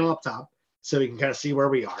big panel up top so we can kind of see where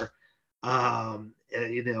we are.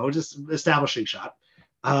 Just establishing shot.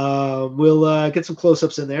 We'll get some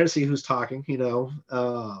close-ups in there to see who's talking,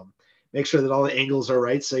 make sure that all the angles are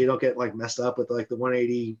right so you don't get like messed up with like the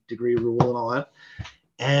 180-degree rule and all that.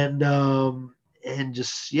 And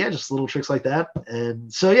just little tricks like that.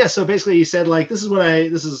 And so basically he said like,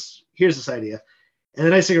 here's this idea. And the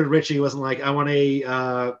nice thing with Richie wasn't like, I want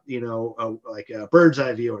a bird's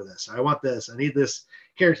eye view of this. I want this. I need this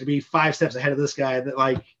character to be 5 steps ahead of this guy. And that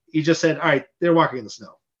like, he just said, all right, they're walking in the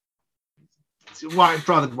snow.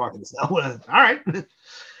 Draw them walking in the snow. All right.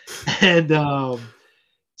 And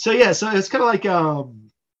so it's kind of like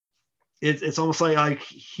it's almost like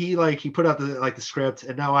he put out the script,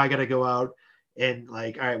 and now I got to go out and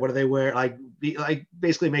like, all right, what do they wear? Like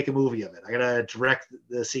basically make a movie of it. I gotta direct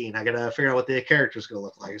the scene. I gotta figure out what the character's gonna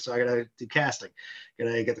look like. So I gotta do casting. I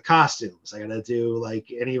gotta get the costumes. I gotta do like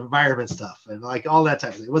any environment stuff and like all that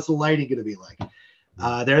type of thing. What's the lighting gonna be like?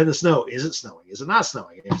 They're in the snow. Is it snowing? Is it not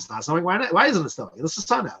snowing? If it's not snowing, why not? Why isn't it snowing? It's the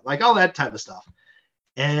sun out. Like all that type of stuff.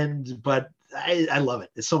 But I love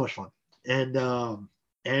it. It's so much fun. And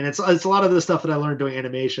it's a lot of the stuff that I learned doing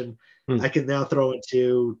animation. I can now throw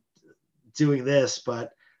into doing this,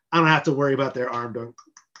 but I don't have to worry about their arm doing,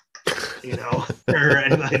 or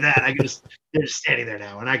anything like that. They're just standing there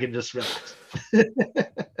now, and I can just relax.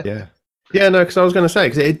 Yeah, no, because I was going to say,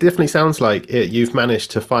 because it definitely sounds like you've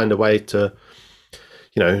managed to find a way to,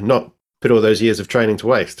 not put all those years of training to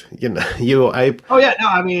waste. You were able. Oh yeah, no,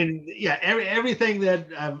 I mean, yeah, everything that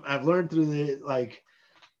I've learned through the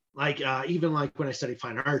even like when I studied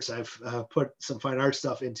fine arts, I've put some fine art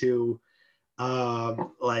stuff into the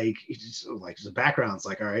backgrounds.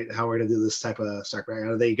 Like, all right, how we're gonna do this type of stock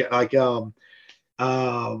background? They get like there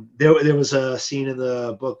was a scene in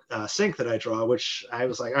the book Sync that I draw, which I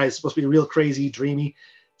was like, all right, it's supposed to be real crazy, dreamy.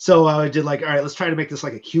 So I did like, all right, let's try to make this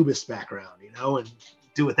like a cubist background, and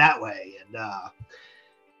do it that way. And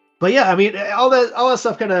but yeah, I mean, all that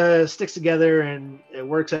stuff kind of sticks together and it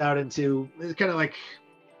works out into it's kind of like,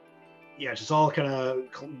 yeah, just all kind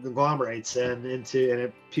of conglomerates and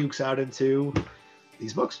it pukes out into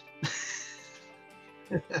these books.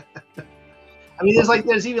 I mean,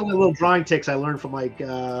 there's even like little drawing ticks I learned from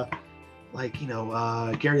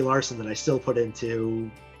Gary Larson that I still put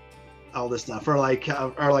into all this stuff, or like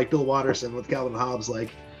Bill Watterson with Calvin Hobbes,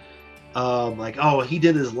 oh, he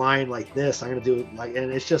did his line like this, I'm gonna do it like,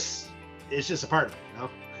 and it's just a part of it,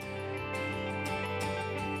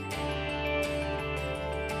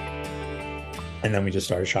 And then we just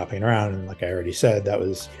started shopping around, and like I already said, that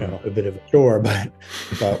was a bit of a chore, but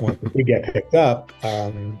once we get picked up,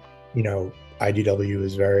 IDW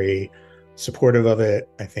is very supportive of it.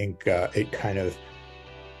 I think it kind of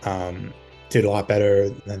did a lot better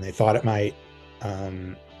than they thought it might.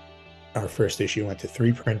 Our first issue went to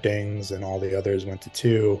 3 printings, and all the others went to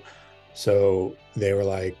 2. So they were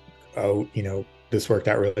like, "Oh, this worked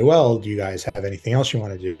out really well. Do you guys have anything else you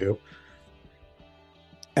want to do?"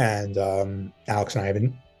 And Alex and I have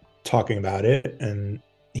been talking about it, and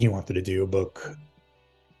he wanted to do a book.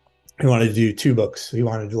 He wanted to do 2 books. He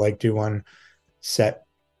wanted to do one set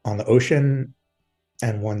on the ocean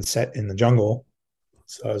and one set in the jungle.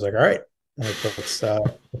 So I was like, all right, let's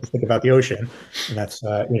think about the ocean. And that's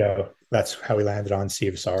how we landed on Sea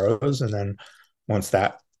of Sorrows. And then once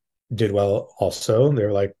that did well also, they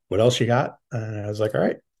were like, what else you got? And I was like, all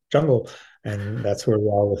right, jungle. And that's where we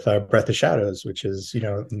are with Breath of Shadows, which is,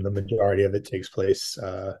 the majority of it takes place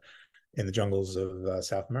in the jungles of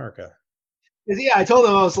South America. Yeah, I told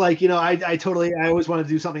him, I was like, I always want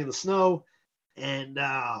to do something in the snow, and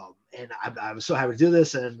I was so happy to do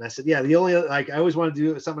this. And I said, yeah, the only I always want to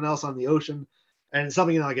do something else on the ocean, and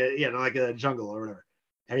something like a jungle or whatever.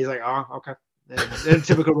 And he's like, oh, okay. And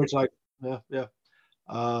typical Rich, like, yeah.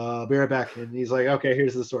 Be right back. And he's like, okay,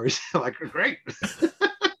 here's the stories. I'm like, great.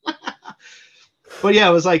 But yeah,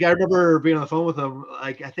 it was like I remember being on the phone with him.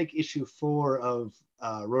 Like I think issue 4 of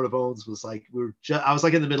Road of Bones was like I was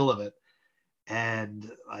like in the middle of it,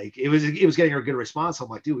 and like it was getting a good response. I'm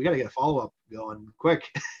like, dude, we got to get a follow up going quick.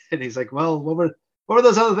 And he's like, well, what were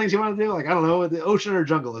those other things you want to do? Like, I don't know, the ocean or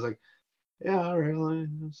jungle. I was like, yeah, all right,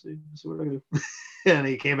 let's see what I can do. And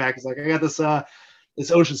he came back. He's like, I got this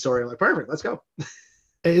ocean story. I'm like, perfect, let's go.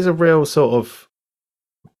 It is a real sort of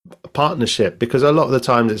partnership because a lot of the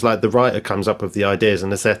times it's like the writer comes up with the ideas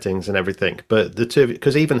and the settings and everything, but the two,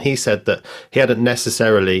 because even he said that he hadn't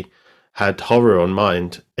necessarily had horror on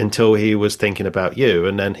mind until he was thinking about you,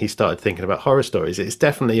 and then he started thinking about horror stories. It's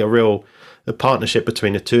definitely a partnership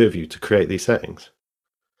between the two of you to create these settings.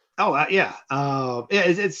 Oh yeah,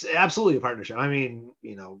 it's absolutely a partnership. I mean,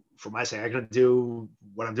 for my sake, I couldn't do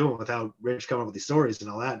what I'm doing without Rich coming up with these stories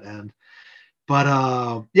and all that. And but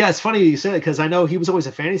yeah, it's funny you said it because I know he was always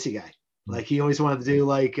a fantasy guy. Like he always wanted to do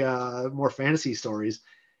like more fantasy stories,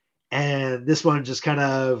 and this one just kind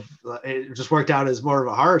of it just worked out as more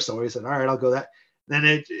of a horror story. He said, "All right, I'll go that." Then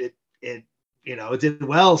it it did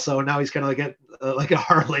well, so now he's kind of like a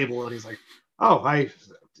horror label, and he's like, "Oh,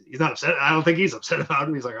 he's not upset. I don't think he's upset about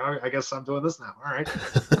it." He's like, "All right, I guess I'm doing this now." All right,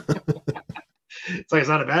 it's like it's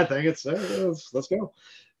not a bad thing. It's let's go.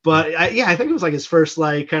 But yeah, I think it was like his first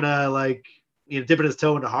like kind of like dipping his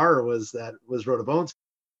toe into horror was Road of Bones.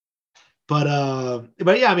 But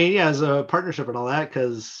yeah, I mean, yeah, as a partnership and all that,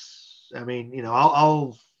 because I mean,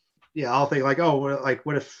 I'll think like, oh, like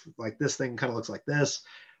what if like this thing kind of looks like this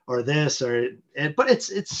or this but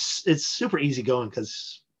it's super easy going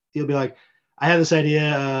because he'll be like, I have this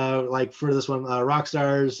idea like for this one, rock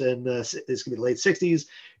stars, and it's gonna be the late '60s.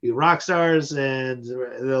 You rock stars, and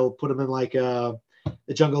they'll put them in like the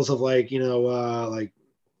jungles of like like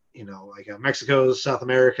Mexico, South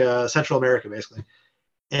America, Central America, basically.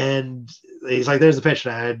 And he's like, "There's the pitch."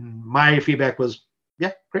 And my feedback was,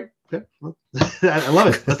 "Yeah, great, good. Well, I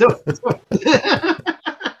love it. Let's do it. Let's do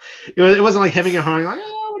it." It wasn't like hemming and hawing, like,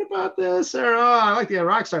 "Oh, what about this?" Or, "Oh, I like the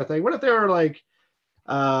Rockstar thing. What if they were like,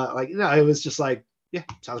 no?" It was just like, "Yeah,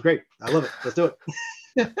 sounds great. I love it. Let's do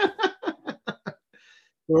it."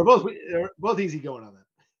 We're both easy going on that.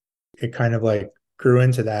 It kind of like grew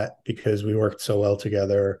into that because we worked so well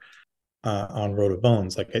together on Road of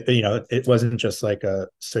Bones. Like, it wasn't just like a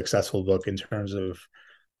successful book in terms of,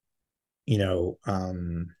 you know,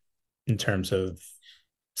 um, in terms of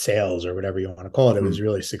sales or whatever you want to call it. It was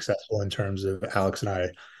really successful in terms of Alex and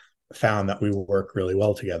I found that we work really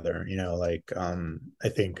well together. I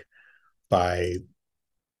think by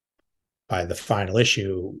the final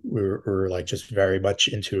issue, we were like just very much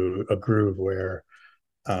into a groove where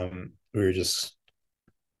we were just,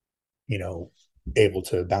 you know, able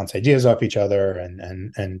to bounce ideas off each other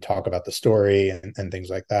and talk about the story and things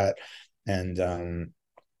like that. And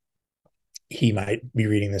he might be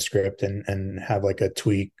reading the script and have like a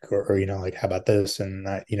tweak or like, how about this, and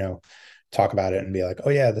that, talk about it and be like, oh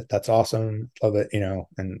yeah, that's awesome, love it,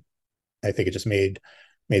 and I think it just made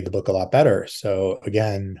the book a lot better. So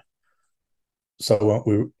again, so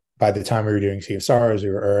we by the time we were doing Sea of Stars, we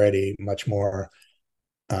were already much more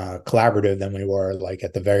collaborative than we were like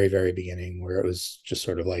at the very, very beginning, where it was just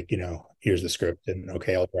sort of like, here's the script and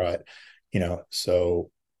okay, I'll draw it,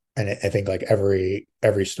 so. And I think like every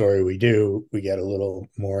story we do, we get a little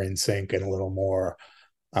more in sync and a little more,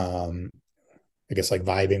 I guess, like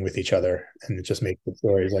vibing with each other, and it just makes the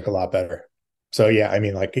stories like a lot better. So yeah, I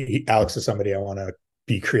mean, like Alex is somebody I want to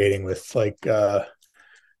be creating with, like for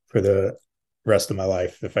the rest of my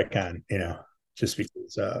life if I can, just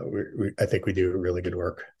because I think we do really good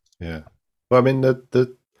work. Yeah. Well, I mean,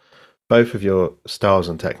 the both of your styles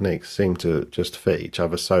and techniques seem to just fit each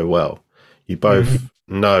other so well. You both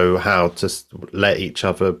know how to let each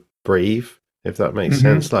other breathe, if that makes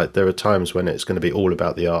sense. Like there are times when it's going to be all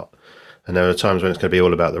about the art, and there are times when it's going to be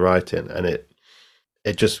all about the writing, and it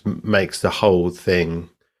just makes the whole thing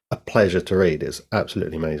a pleasure to read. It's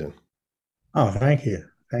absolutely amazing. Oh, thank you.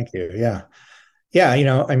 Yeah, yeah.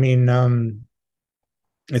 I mean,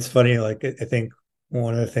 it's funny. Like I think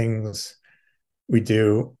one of the things we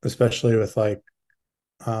do, especially with like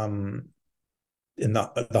in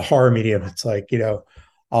the horror medium, it's like,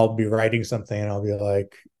 I'll be writing something and I'll be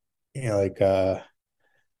like, like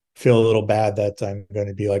feel a little bad that I'm going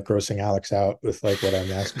to be like grossing Alex out with like what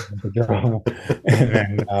I'm asking him to draw,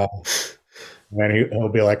 and then he'll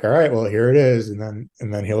be like, all right, well, here it is, and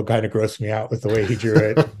then he'll kind of gross me out with the way he drew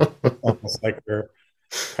it, almost like we're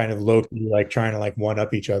kind of low key like trying to like one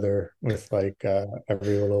up each other with like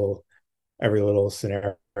every little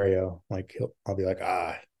scenario. Like I'll be like,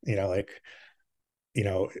 like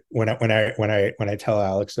when I tell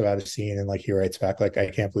Alex about a scene and like he writes back like, I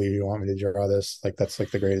can't believe you want me to draw this, like that's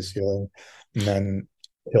like the greatest feeling. And then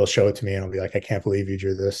he'll show it to me and I'll be like, I can't believe you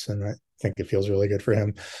drew this, and I think it feels really good for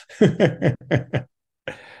him.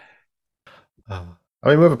 I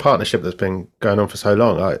mean, with a partnership that's been going on for so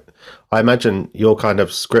long, I imagine your kind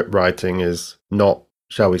of script writing is not,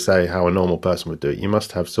 shall we say, how a normal person would do it. You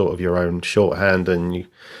must have sort of your own shorthand, and you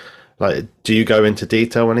like. Do you go into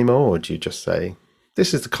detail anymore, or do you just say,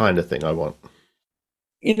 "This is the kind of thing I want"?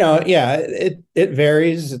 Yeah, it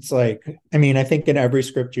varies. It's like, I mean, I think in every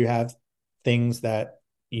script you have things that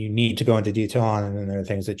you need to go into detail on, and then there are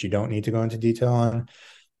things that you don't need to go into detail on.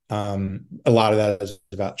 A lot of that is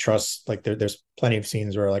about trust. Like there's plenty of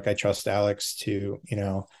scenes where like I trust Alex to,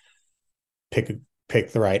 pick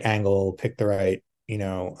pick the right angle, pick the right,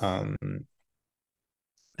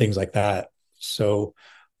 things like that. So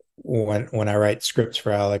when I write scripts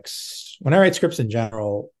for Alex, when I write scripts in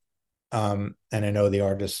general, and I know the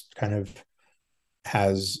artist kind of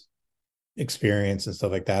has experience and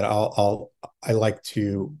stuff like that, I like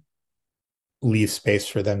to leave space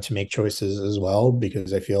for them to make choices as well,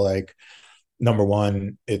 because I feel like number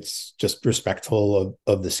one, it's just respectful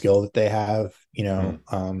of the skill that they have.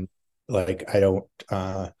 Like I don't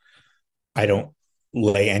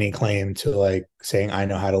lay any claim to like saying I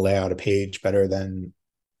know how to lay out a page better than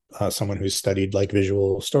someone who's studied like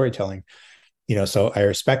visual storytelling. So I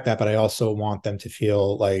respect that, but I also want them to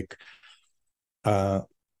feel uh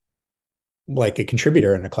like a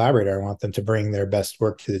contributor and a collaborator. I want them to bring their best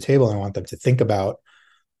work to the table. I want them to think about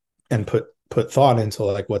and put thought into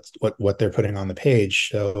like what they're putting on the page.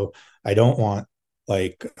 So I don't want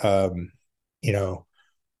like you know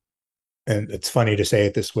and it's funny to say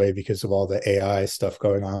it this way because of all the AI stuff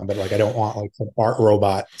going on, but like I don't want like some art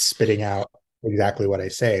robot spitting out exactly what I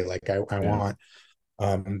say. Like I Yeah. want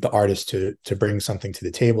the artist to bring something to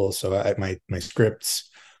the table. So my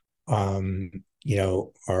scripts are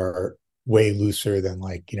way looser than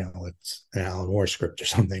like, it's an Alan Moore script or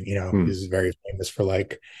something, Hmm. is very famous for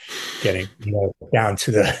like getting, down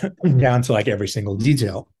to the down to like every single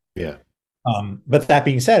detail. Yeah. But that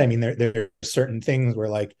being said, I mean, there are certain things where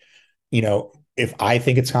like, if I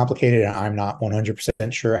think it's complicated and I'm not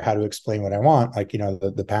 100% sure how to explain what I want, like,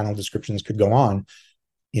 the panel descriptions could go on,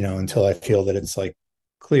 until I feel that it's like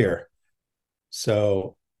clear.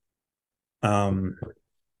 So, um,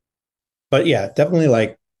 but yeah, definitely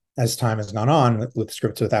like as time has gone on with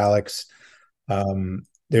scripts with Alex, there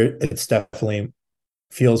it's definitely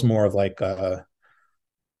feels more of like a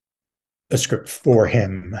script for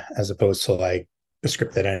him as opposed to like a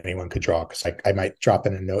script that anyone could draw. Because like I might drop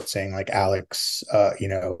in a note saying like Alex, how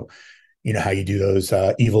you do those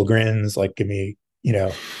evil grins, like give me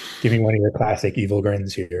one of your classic evil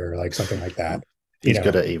grins here, or like something like that. He's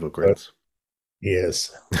good at evil But grins. he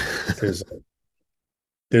is. There's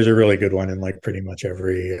there's a really good one in like pretty much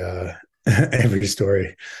every every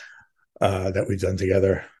story that we've done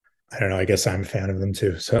together. I don't know. I guess I'm a fan of them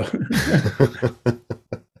too. So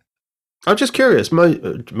I'm just curious.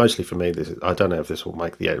 Mostly for me, I don't know if this will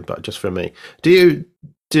make the end, but just for me, do you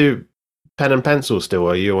do pen and pencil still,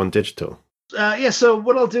 or are you on digital? Yeah, so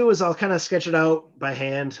what I'll do is I'll kind of sketch it out by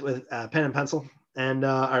hand with pen and pencil, and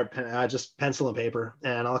just pencil and paper,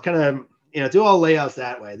 and I'll kind of do all layouts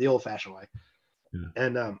that way, the old-fashioned way. Yeah.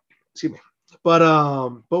 And excuse me, but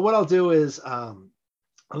what I'll do is I'll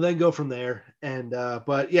then go from there, and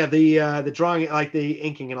but yeah, the drawing, like the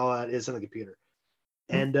inking and all that, is in the computer.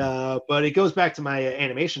 And but it goes back to my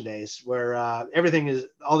animation days where everything is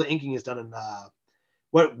all the inking is done in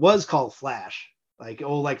what was called Flash, like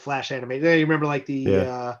old like Flash animation. You remember like the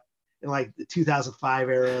Yeah. in like the 2005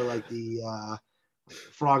 era, like the like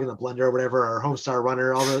Frog in the Blender or whatever, or Homestar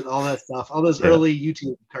Runner, all that stuff, all those Yeah. early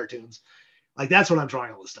YouTube cartoons. Like that's what I'm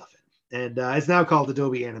drawing all this stuff in, and it's now called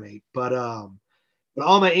Adobe Animate. But all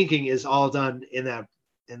my inking is all done in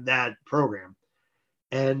that program,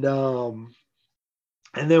 and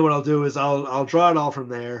then what I'll do is I'll draw it all from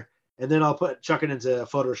there, and then I'll chuck it into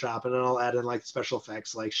Photoshop, and then I'll add in like special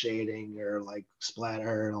effects like shading or like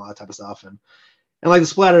splatter and all that type of stuff. And like the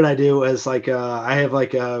splatter that I do is like I have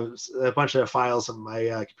like a bunch of files on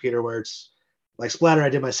my computer where it's like splatter I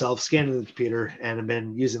did myself, scanned in the computer, and I've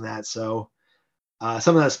been using that. So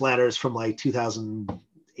some of that splatter is from like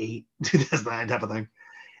 2008, 2009 type of thing.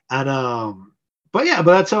 And but yeah,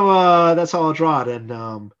 but that's how I'll draw it. And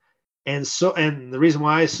the reason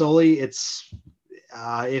why solely it's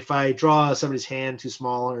if I draw somebody's hand too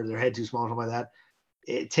small or their head too small or something like that,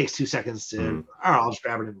 it takes 2 seconds to, or I'll just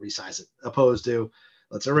grab it and resize it, opposed to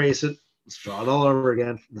let's erase it, Let's draw it all over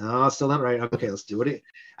again. No, it's still not right. Okay, let's do it.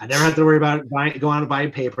 I never have to worry about going out and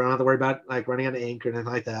buying paper. I don't have to worry about like running out of ink or anything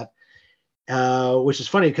like that. Which is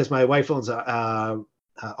funny because my wife owns an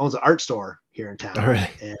art store here in town, Oh, really?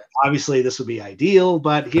 and obviously this would be ideal.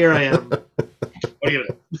 But here I am. What are you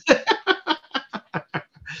gonna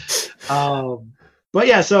do? But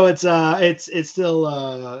yeah, so it's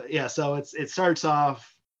still yeah. So it starts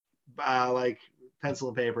off like pencil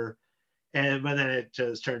and paper, but then it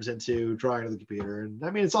just turns into drawing on the computer. And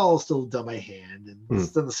I mean, it's all still done by hand, and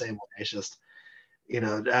it's done the same way. It's just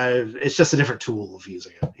it's just a different tool of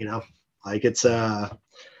using it. Like it's yeah,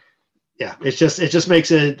 it just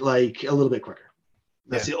makes it like a little bit quicker.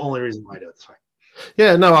 That's the only reason why I do it this way.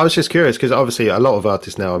 Yeah, no, I was just curious because obviously a lot of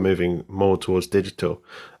artists now are moving more towards digital.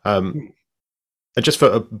 And just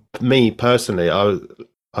for me personally, I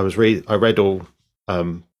read all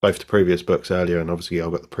both the previous books earlier, and obviously I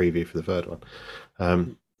got the preview for the third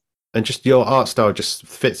one. And just your art style just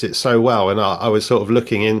fits it so well. And I was sort of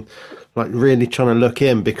looking in, like really trying to look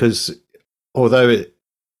in, because although it,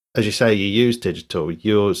 as you say, you use digital,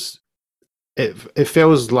 it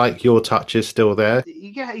feels like your touch is still there.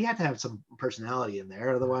 You have to have some personality in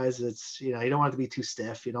there, otherwise it's you don't want it to be too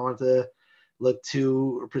stiff. You don't want it to look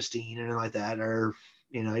too pristine or anything like that. Or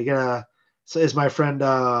you gotta. So as my friend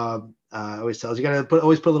always tells, you gotta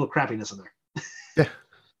always put a little crappiness in there.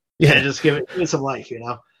 Yeah, just give it some life,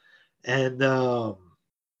 And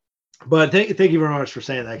but thank you very much for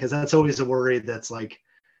saying that, because that's always a worry. That's like,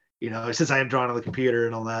 since I am drawing on the computer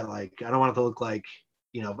and all that, like I don't want it to look like,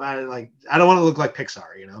 I don't want to look like Pixar,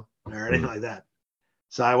 or anything like that.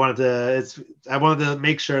 So I wanted to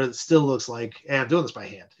make sure it still looks like, hey, I'm doing this by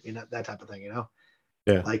hand, that type of thing,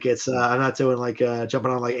 Yeah. Like it's I'm not doing like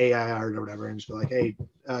jumping on like AI art or whatever and just be like, hey,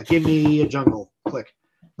 give me a jungle, click,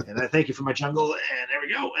 and I thank you for my jungle, and there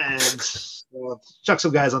we go, and chuck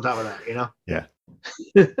some guys on top of that, Yeah.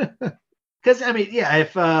 Because I mean, yeah,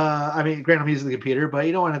 if granted I'm using the computer, but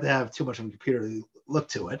you don't want it to have too much of a computer look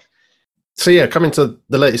to it. So yeah, coming to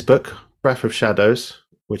the latest book, Breath of Shadows,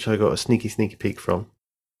 which I got a sneaky peek from,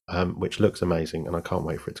 which looks amazing, and I can't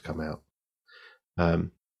wait for it to come out.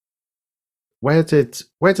 Where did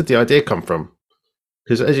the idea come from?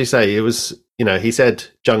 Because as you say, it was, he said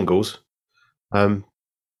jungles, but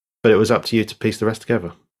it was up to you to piece the rest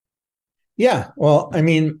together. Yeah, well, I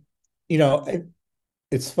mean,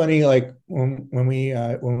 it's funny. Like when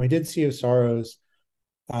we did Sea of Sorrows,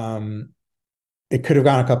 it could have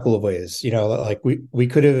gone a couple of ways. Like we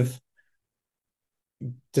could have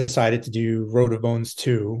decided to do Road of Bones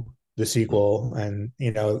 2, the sequel, and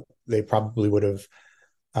they probably would have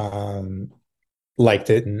liked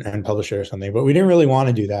it and published it or something. But we didn't really want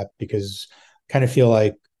to do that because I kind of feel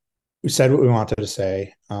like we said what we wanted to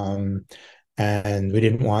say, and we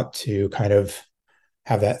didn't want to kind of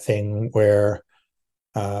have that thing where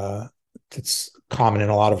it's common in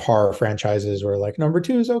a lot of horror franchises where like number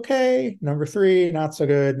 2 is okay, number 3 not so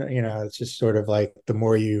good. It's just sort of like the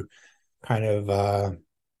more you kind of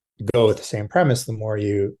go with the same premise, the more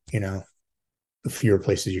the fewer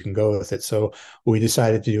places you can go with it. So what we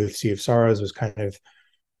decided to do with Sea of Sorrows was kind of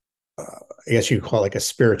I guess you could call it like a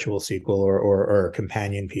spiritual sequel or a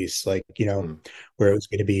companion piece, like where it was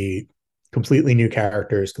going to be completely new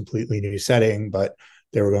characters, completely new setting, but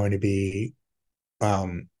there were going to be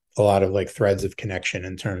a lot of like threads of connection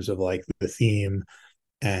in terms of like the theme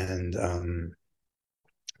and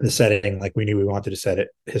the setting. Like we knew we wanted to set it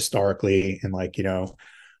historically in like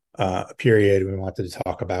a period. We wanted to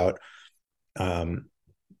talk about the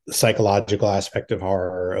psychological aspect of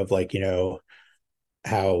horror, of like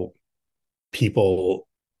how people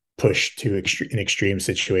pushed to in extreme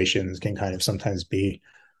situations can kind of sometimes be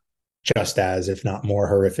just as, if not more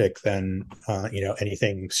horrific than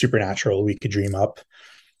anything supernatural we could dream up.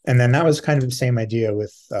 And then that was kind of the same idea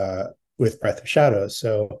with Breath of Shadows.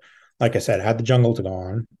 So like I said, I had the jungle to go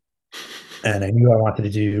on, and I knew I wanted to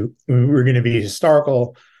do, we were going to be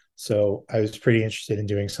historical. So I was pretty interested in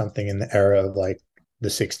doing something in the era of like the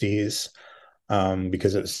 60s,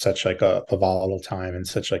 because it was such like a volatile time and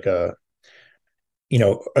such like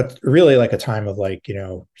really like a time of like,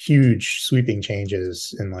 huge sweeping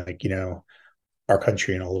changes in like, our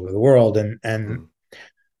country and all over the world. And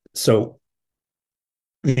so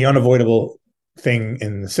the unavoidable thing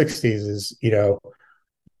in the 60s is,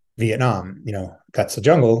 Vietnam, that's the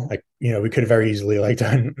jungle. Like, we could have very easily like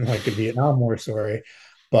done like a Vietnam War story,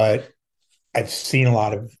 but I've seen a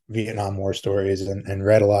lot of Vietnam War stories and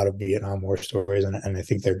read a lot of Vietnam War stories, and I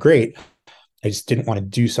think they're great. I just didn't want to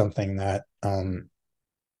do something that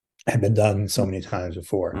had been done so many times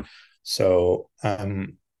before. So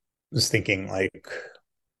was thinking like,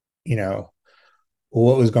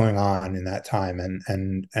 what was going on in that time.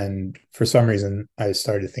 And for some reason, I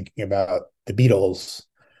started thinking about the Beatles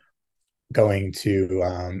going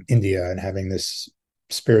to India and having this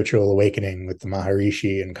spiritual awakening with the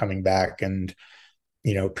Maharishi and coming back and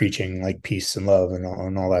preaching like peace and love and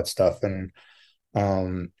all that stuff. Um,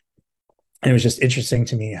 and it was just interesting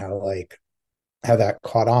to me how that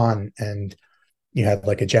caught on, and you had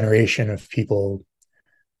like a generation of people,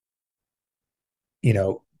 you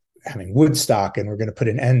know, having Woodstock, and we're going to put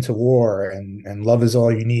an end to war, and love is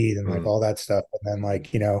all you need, and like Mm. all that stuff. And then like,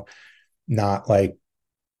 not like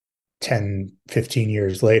 10, 15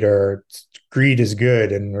 years later, greed is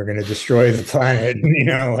good and we're going to destroy the planet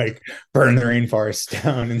and, like burn the rainforest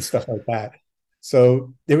down and stuff like that.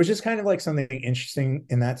 So there was just kind of like something interesting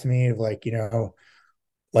in that to me of like,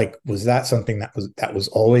 like, was that something that was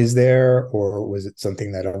always there, or was it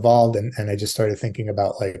something that evolved? And I just started thinking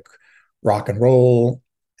about like rock and roll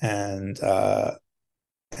and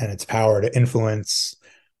its power to influence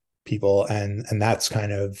people, and that's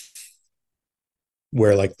kind of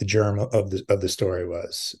where like the germ of the story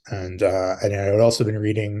was. And I had also been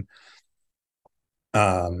reading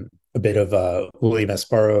a bit of William S.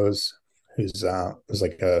 Burroughs, who's was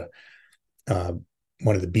like a uh,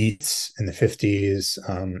 one of the beats in the 50s.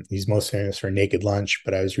 He's most famous for Naked Lunch,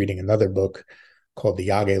 but I was reading another book called The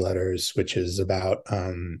Yage Letters, which is about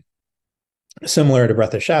similar to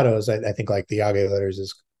Breath of Shadows. I think like The Yage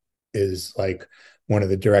Letters is like one of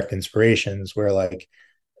the direct inspirations where like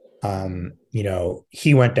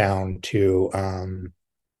he went down to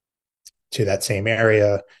that same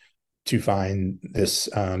area to find this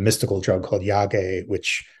mystical drug called yage,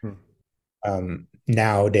 which Mm.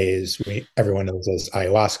 nowadays everyone knows as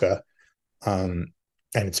ayahuasca, um,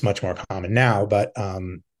 and it's much more common now. But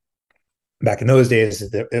back in those days,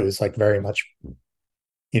 it was like very much,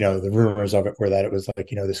 the rumors of it were that it was like,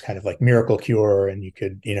 this kind of like miracle cure, and you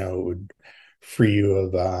could, it would free you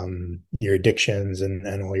of your addictions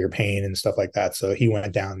and all your pain and stuff like that. So he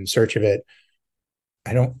went down in search of it.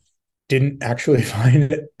 I didn't actually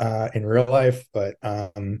find it in real life, but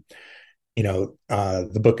the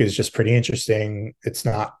book is just pretty interesting. It's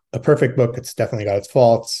not a perfect book. It's definitely got its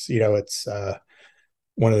faults. It's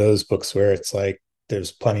one of those books where it's like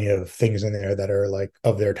there's plenty of things in there that are like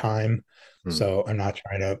of their time. Mm. So I'm not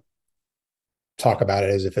trying to talk about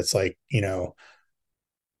it as if it's like,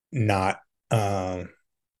 not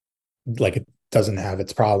like it doesn't have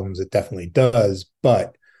its problems. It definitely does.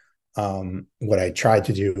 But what I tried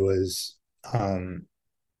to do was come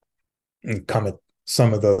at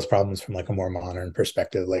some of those problems from like a more modern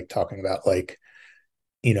perspective, like talking about like,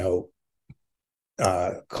 you know,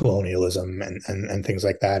 colonialism and things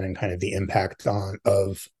like that, and kind of the impact on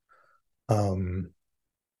of um,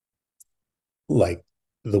 like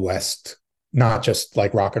the West, not just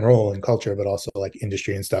like rock and roll and culture, but also like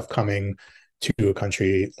industry and stuff coming to a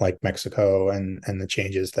country like Mexico, and the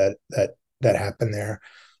changes that happen there.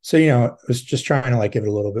 So I was just trying to like give it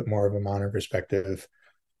a little bit more of a modern perspective,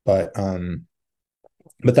 but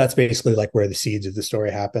that's basically like where the seeds of the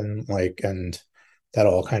story happen, like, and that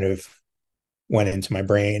all kind of went into my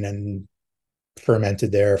brain and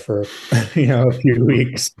fermented there for a few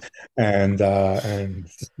weeks, and the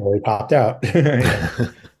story popped out.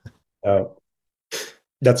 So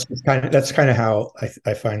that's kind of how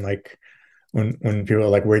I find like when people are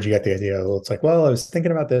like, where'd you get the idea? Well, it's like, well, I was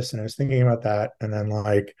thinking about this and I was thinking about that, and then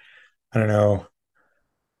like, I don't know,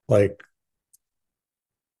 like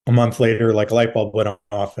a month later, like a light bulb went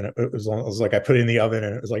off, and it was like I put it in the oven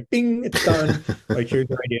and it was like, bing, it's done. Like, here's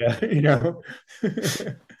your idea.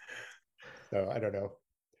 So I don't know.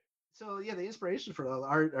 So yeah, the inspiration for the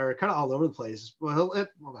art are kind of all over the place. Well,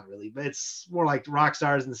 not really, but it's more like rock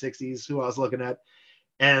stars in the '60s who I was looking at,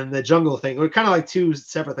 and the jungle thing were kind of like two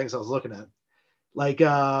separate things I was looking at. Like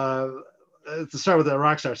to start with the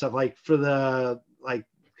rock star stuff, like for the like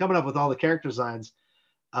coming up with all the character designs,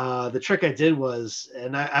 the trick I did was,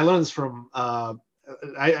 and I learned this from I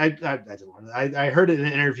didn't learn it. I heard it in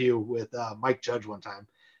an interview with Mike Judge one time.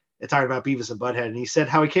 It talked about Beavis and Butthead, and he said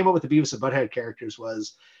how he came up with the Beavis and Butthead characters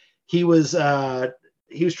was he was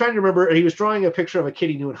he was trying to remember, he was drawing a picture of a kid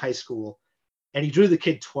he knew in high school, and he drew the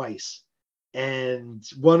kid twice, and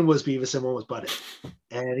one was Beavis and one was Butthead,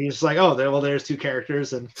 and he was like, oh, there's two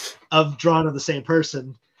characters and of drawn of the same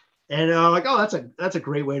person, and I'm like, oh, that's a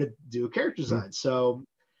great way to do a character design. So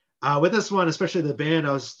with this one, especially the band,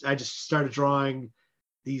 I just started drawing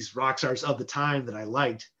these rock stars of the time that I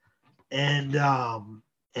liked, and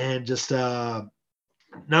just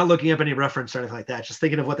not looking up any reference or anything like that, just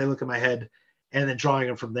thinking of what they look in my head, and then drawing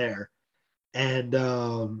them from there. And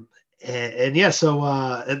yeah,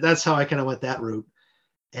 so that's how I kind of went that route.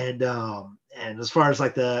 And and as far as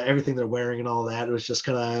like the everything they're wearing and all that, it was just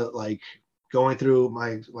kind of like going through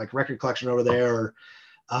my like record collection over there, or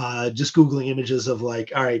just googling images of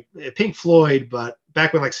like, all right, Pink Floyd, but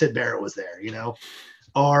back when like Sid Barrett was there,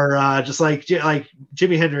 or just like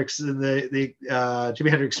Jimi Hendrix and the Jimi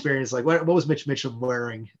Hendrix experience. Like what was Mitch Mitchum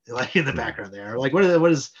wearing like in the background there? Like what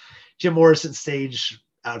is Jim Morrison's stage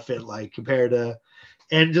outfit like compared to,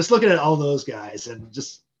 and just looking at all those guys and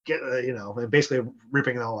just get and basically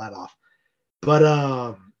ripping all that off.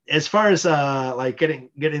 But as far as like getting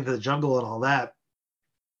to the jungle and all that,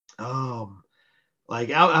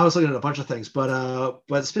 like I was looking at a bunch of things, but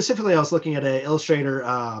specifically I was looking at an illustrator.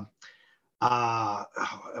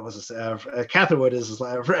 It was Catherwood is his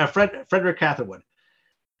Frederick Catherwood,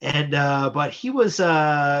 and but he was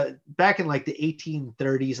back in like the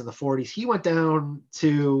 1830s and the 40s. He went down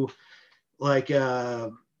to like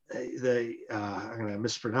the I'm gonna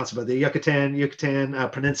mispronounce it, but the Yucatan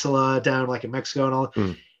Peninsula down like in Mexico and all.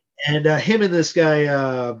 And him and this guy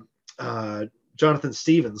Jonathan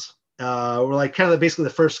Stevens were like kind of basically the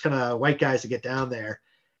first kind of white guys to get down there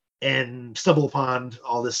and stumble upon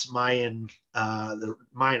all this the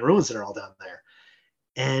Mayan ruins that are all down there.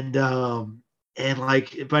 And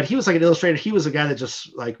like, but he was like an illustrator. He was a guy that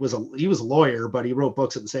just like he was a lawyer, but he wrote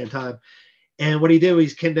books at the same time. And what he did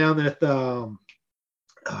was he came down with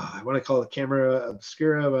I want to call it camera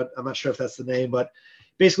obscura, but I'm not sure if that's the name. But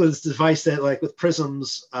basically, this device that like with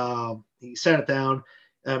prisms, he sat it down.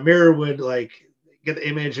 A mirror would like get the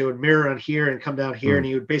image, it would mirror on here and come down here, and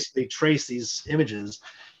he would basically trace these images,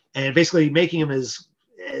 and basically making them as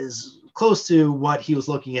close to what he was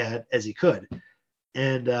looking at as he could.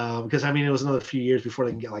 And because I mean, it was another few years before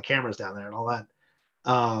they can get like cameras down there and all that,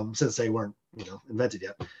 since they weren't invented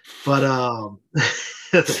yet. But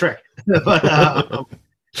that's a trick. But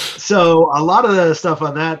so a lot of the stuff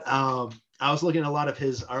on that, I was looking at a lot of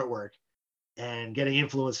his artwork and getting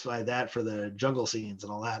influenced by that for the jungle scenes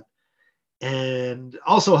and all that. And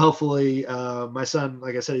also, helpfully, my son,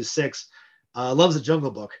 like I said, he's 6, loves the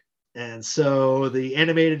Jungle Book. And so the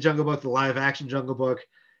animated Jungle Book, the live action Jungle Book,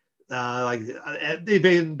 like they've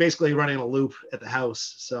been basically running a loop at the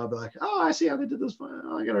house. So I'll be like, oh, I see how they did this.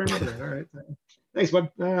 Oh, I got to remember that. All right. Thanks, bud.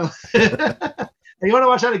 And you want to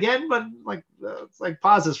watch that again? But like, it's like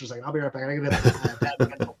pause this for a second. I'll be right back. I gotta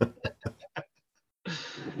get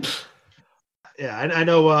Yeah, I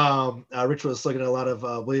know Rich was looking at a lot of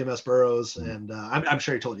William S. Burroughs, and I'm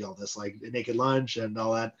sure he told you all this, like Naked Lunch and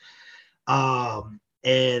all that.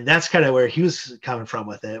 And that's kind of where he was coming from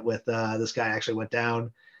with it. With this guy actually went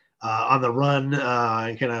down on the run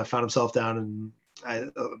and kind of found himself down in, I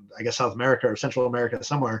guess, South America or Central America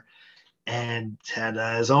somewhere, and had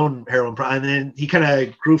his own heroin problem. And then he kind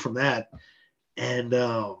of grew from that. And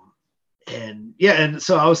yeah, and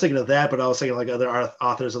so I was thinking of that, but I was thinking like other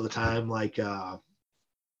authors of the time, like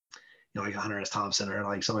like Hunter S. Thompson or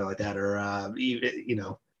like somebody like that, or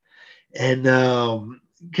and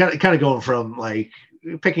kind of going from like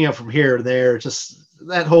picking up from here to there, just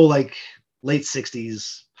that whole like late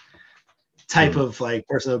 60s type of like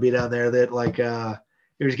person that would be down there that like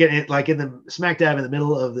he was getting like in the smack dab in the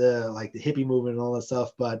middle of the like the hippie movement and all that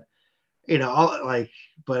stuff, but all like,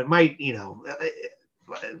 but it might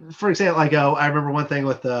for example, like I remember one thing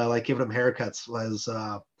with like giving them haircuts was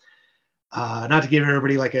not to give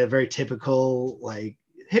everybody like a very typical like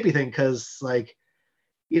hippie thing, because like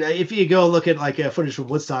if you go look at like footage from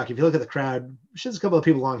Woodstock, if you look at the crowd, there's a couple of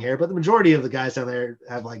people with long hair, but the majority of the guys down there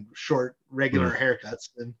have like short regular haircuts,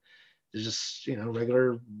 and they're just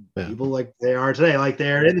regular people like they are today, like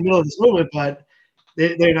they're in the middle of this movement, but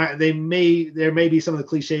they're not. There may be some of the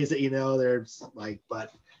cliches that they're like,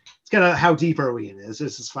 but kind of how deep are we in this?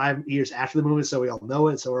 This is 5 years after the movement, so we all know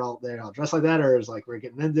it, so they're all dressed like that, or is like we're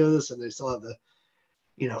getting into this and they still have the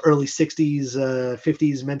early 60s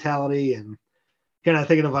 50s mentality, and kind of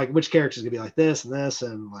thinking of like which characters gonna be like this and this,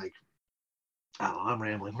 and like I'm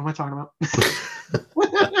rambling. What am I talking about?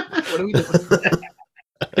 What are we doing?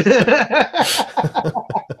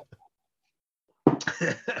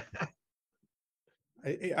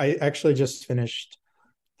 I actually just finished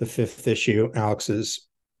the 5th issue. Alex is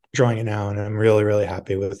drawing it now, and I'm really, really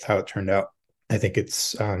happy with how it turned out. I think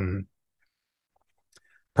it's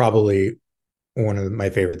probably one of my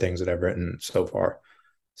favorite things that I've written so far.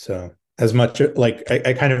 So as much like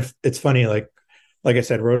I kind of, it's funny, like I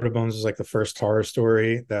said, Road to Bones was like the first horror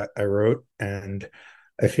story that I wrote, and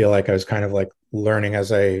I feel like I was kind of like learning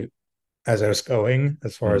as I was going,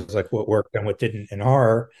 as far as like what worked and what didn't in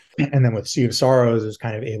horror. And then with Sea of Sorrows, I was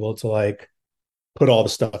kind of able to like put all the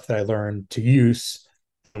stuff that I learned to use,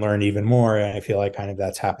 learn even more. And I feel like kind of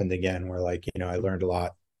that's happened again, where like I learned a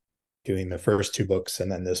lot doing the first 2 books,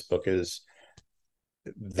 and then this book is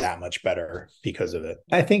that much better because of it.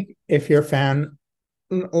 I think if you're a fan,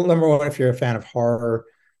 number one, if you're a fan of horror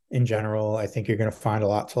in general, I think you're going to find a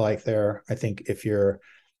lot to like there. I think if you're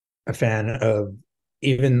a fan of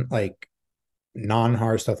even like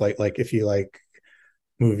non-horror stuff, like if you like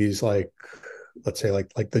movies like, let's say,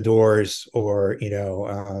 like The Doors, or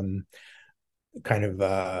kind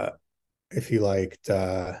of if you liked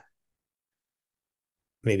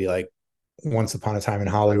maybe like Once Upon a Time in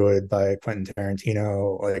Hollywood by Quentin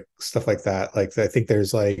Tarantino, like stuff like that. Like I think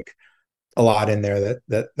there's like a lot in there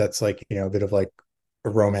that's like, a bit of like a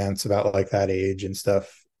romance about like that age and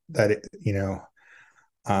stuff that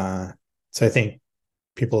so I think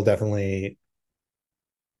people definitely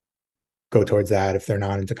go towards that if they're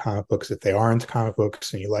not into comic books. If they are into comic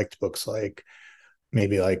books and you liked books like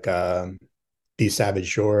maybe like These Savage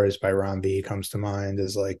Shores by Ron B comes to mind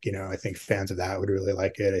as like, I think fans of that would really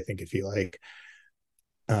like it. I think if you like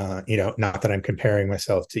not that I'm comparing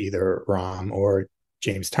myself to either Rom or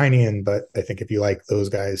James Tynion, but I think if you like those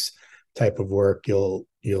guys type of work, you'll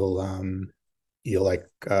like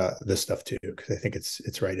this stuff too, because I think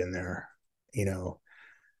it's right in there,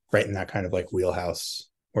 right in that kind of like wheelhouse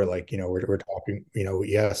where like, we're talking,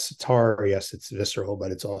 yes, it's horror, yes, it's visceral,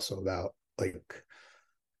 but it's also about like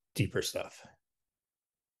deeper stuff.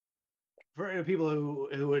 For people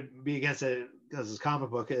who would be against it because it's comic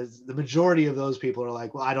book, is the majority of those people are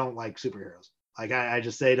like, well, I don't like superheroes. Like I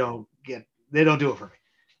just they don't do it for me.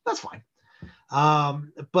 That's fine.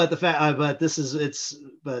 But the fact, but this isn't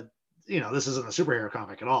a superhero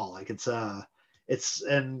comic at all. Like it's got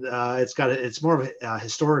it's more of a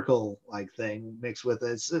historical like thing mixed with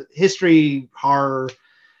it's history, horror.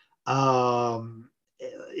 I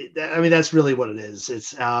mean, that's really what it is.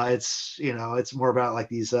 It's more about like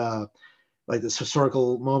these like this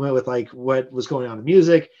historical moment with like what was going on in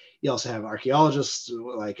music. You also have archaeologists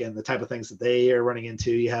like and the type of things that they are running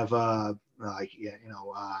into. You have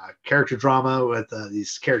character drama with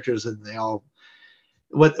these characters, and they all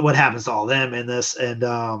what happens to all them in this. And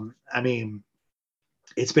I mean,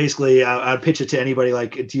 it's basically I'd pitch it to anybody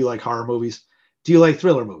like, do you like horror movies? Do you like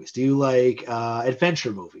thriller movies? Do you like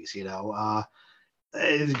adventure movies? Go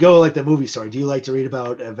like the movie story. Do you like to read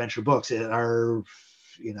about adventure books? Or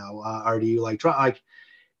do you like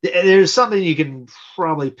there's something you can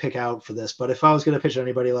probably pick out for this. But if I was going to pitch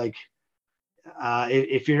anybody, like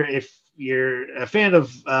if you're a fan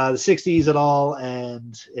of the 60s at all,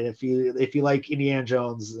 and if you like Indiana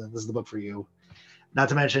Jones, then this is the book for you. Not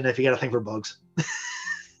to mention if you got a thing for bugs.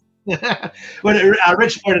 When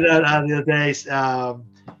Rich pointed out the other day,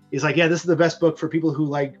 he's like, yeah, this is the best book for people who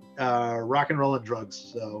like rock and roll and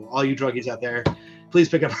drugs. So all you druggies out there, please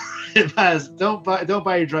pick up. Don't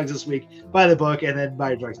buy your drugs this week. Buy the book and then buy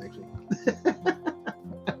your drugs next week.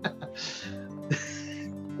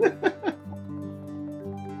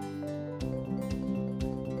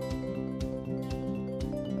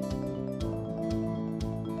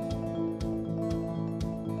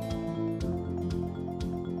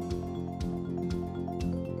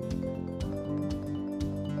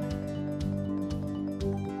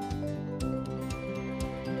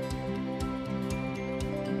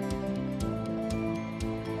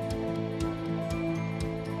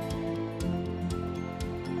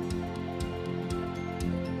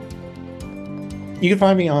 You can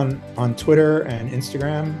find me on Twitter and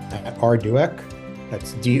Instagram at rdouek.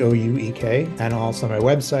 That's Douek. And also my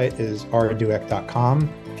website is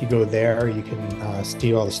rdouek.com. If you go there, you can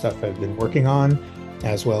see all the stuff I've been working on,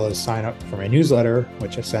 as well as sign up for my newsletter,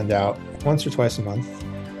 which I send out once or twice a month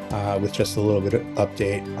with just a little bit of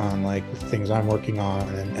update on like the things I'm working on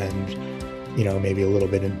and maybe a little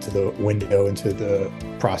bit into the window into the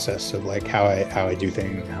process of like how I do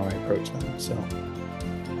things and how I approach them. So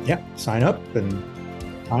yeah, sign up and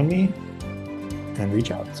find me and reach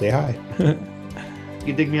out, say hi. You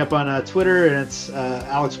can dig me up on Twitter, and it's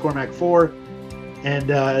Alex Cormack 4. And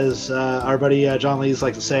as our buddy John Lees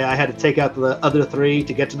likes to say, I had to take out the other 3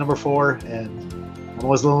 to get to number 4, and I'm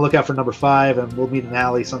always on the lookout for number 5, and we'll meet in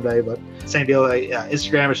alley someday. But same deal.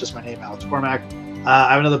 Instagram is just my name, Alex Cormack.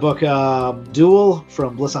 I have another book, Duel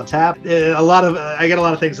from Bliss on Tap. I got a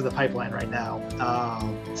lot of things in the pipeline right now.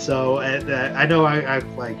 So I know I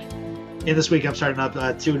like in this week I'm starting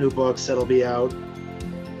up 2 new books that'll be out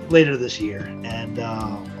later this year, and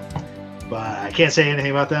but I can't say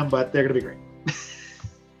anything about them, but they're gonna be great.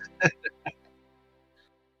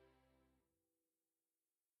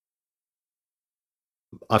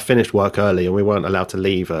 I finished work early and we weren't allowed to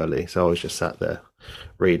leave early, so I was just sat there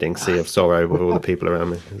reading Sea of Sorrow with all the people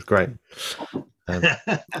around me. It was great.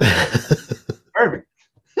 Perfect.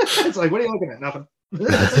 It's like, what are you looking at? Nothing.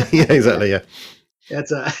 Yeah, exactly. Yeah.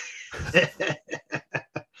 That's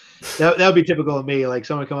That would be typical of me. Like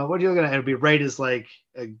someone come up, what are you looking at? And it'd be right as like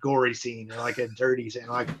a gory scene or like a dirty scene.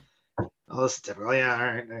 Like, oh, this is typical. Yeah, all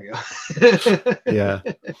right, there you go.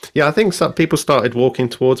 Yeah. I think some people started walking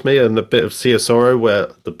towards me, and a bit of Sea of Sorrow where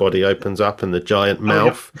the body opens up and the giant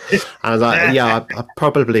mouth. Yep. I was like, yeah, I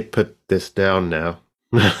probably put this down now.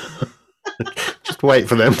 Just wait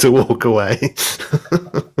for them to walk away.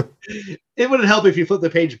 It wouldn't help if you flip the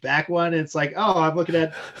page back one. And it's like, oh, I'm looking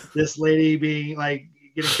at this lady being like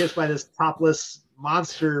getting kissed by this topless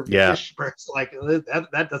monster fish person. Like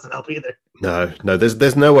that doesn't help either. No,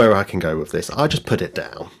 there's nowhere I can go with this. I'll just put it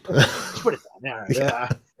down. Just put it down. Yeah.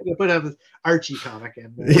 I'm gonna put up this Archie comic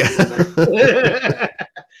and yeah.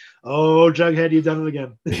 oh, Jughead, you've done it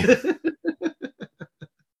again.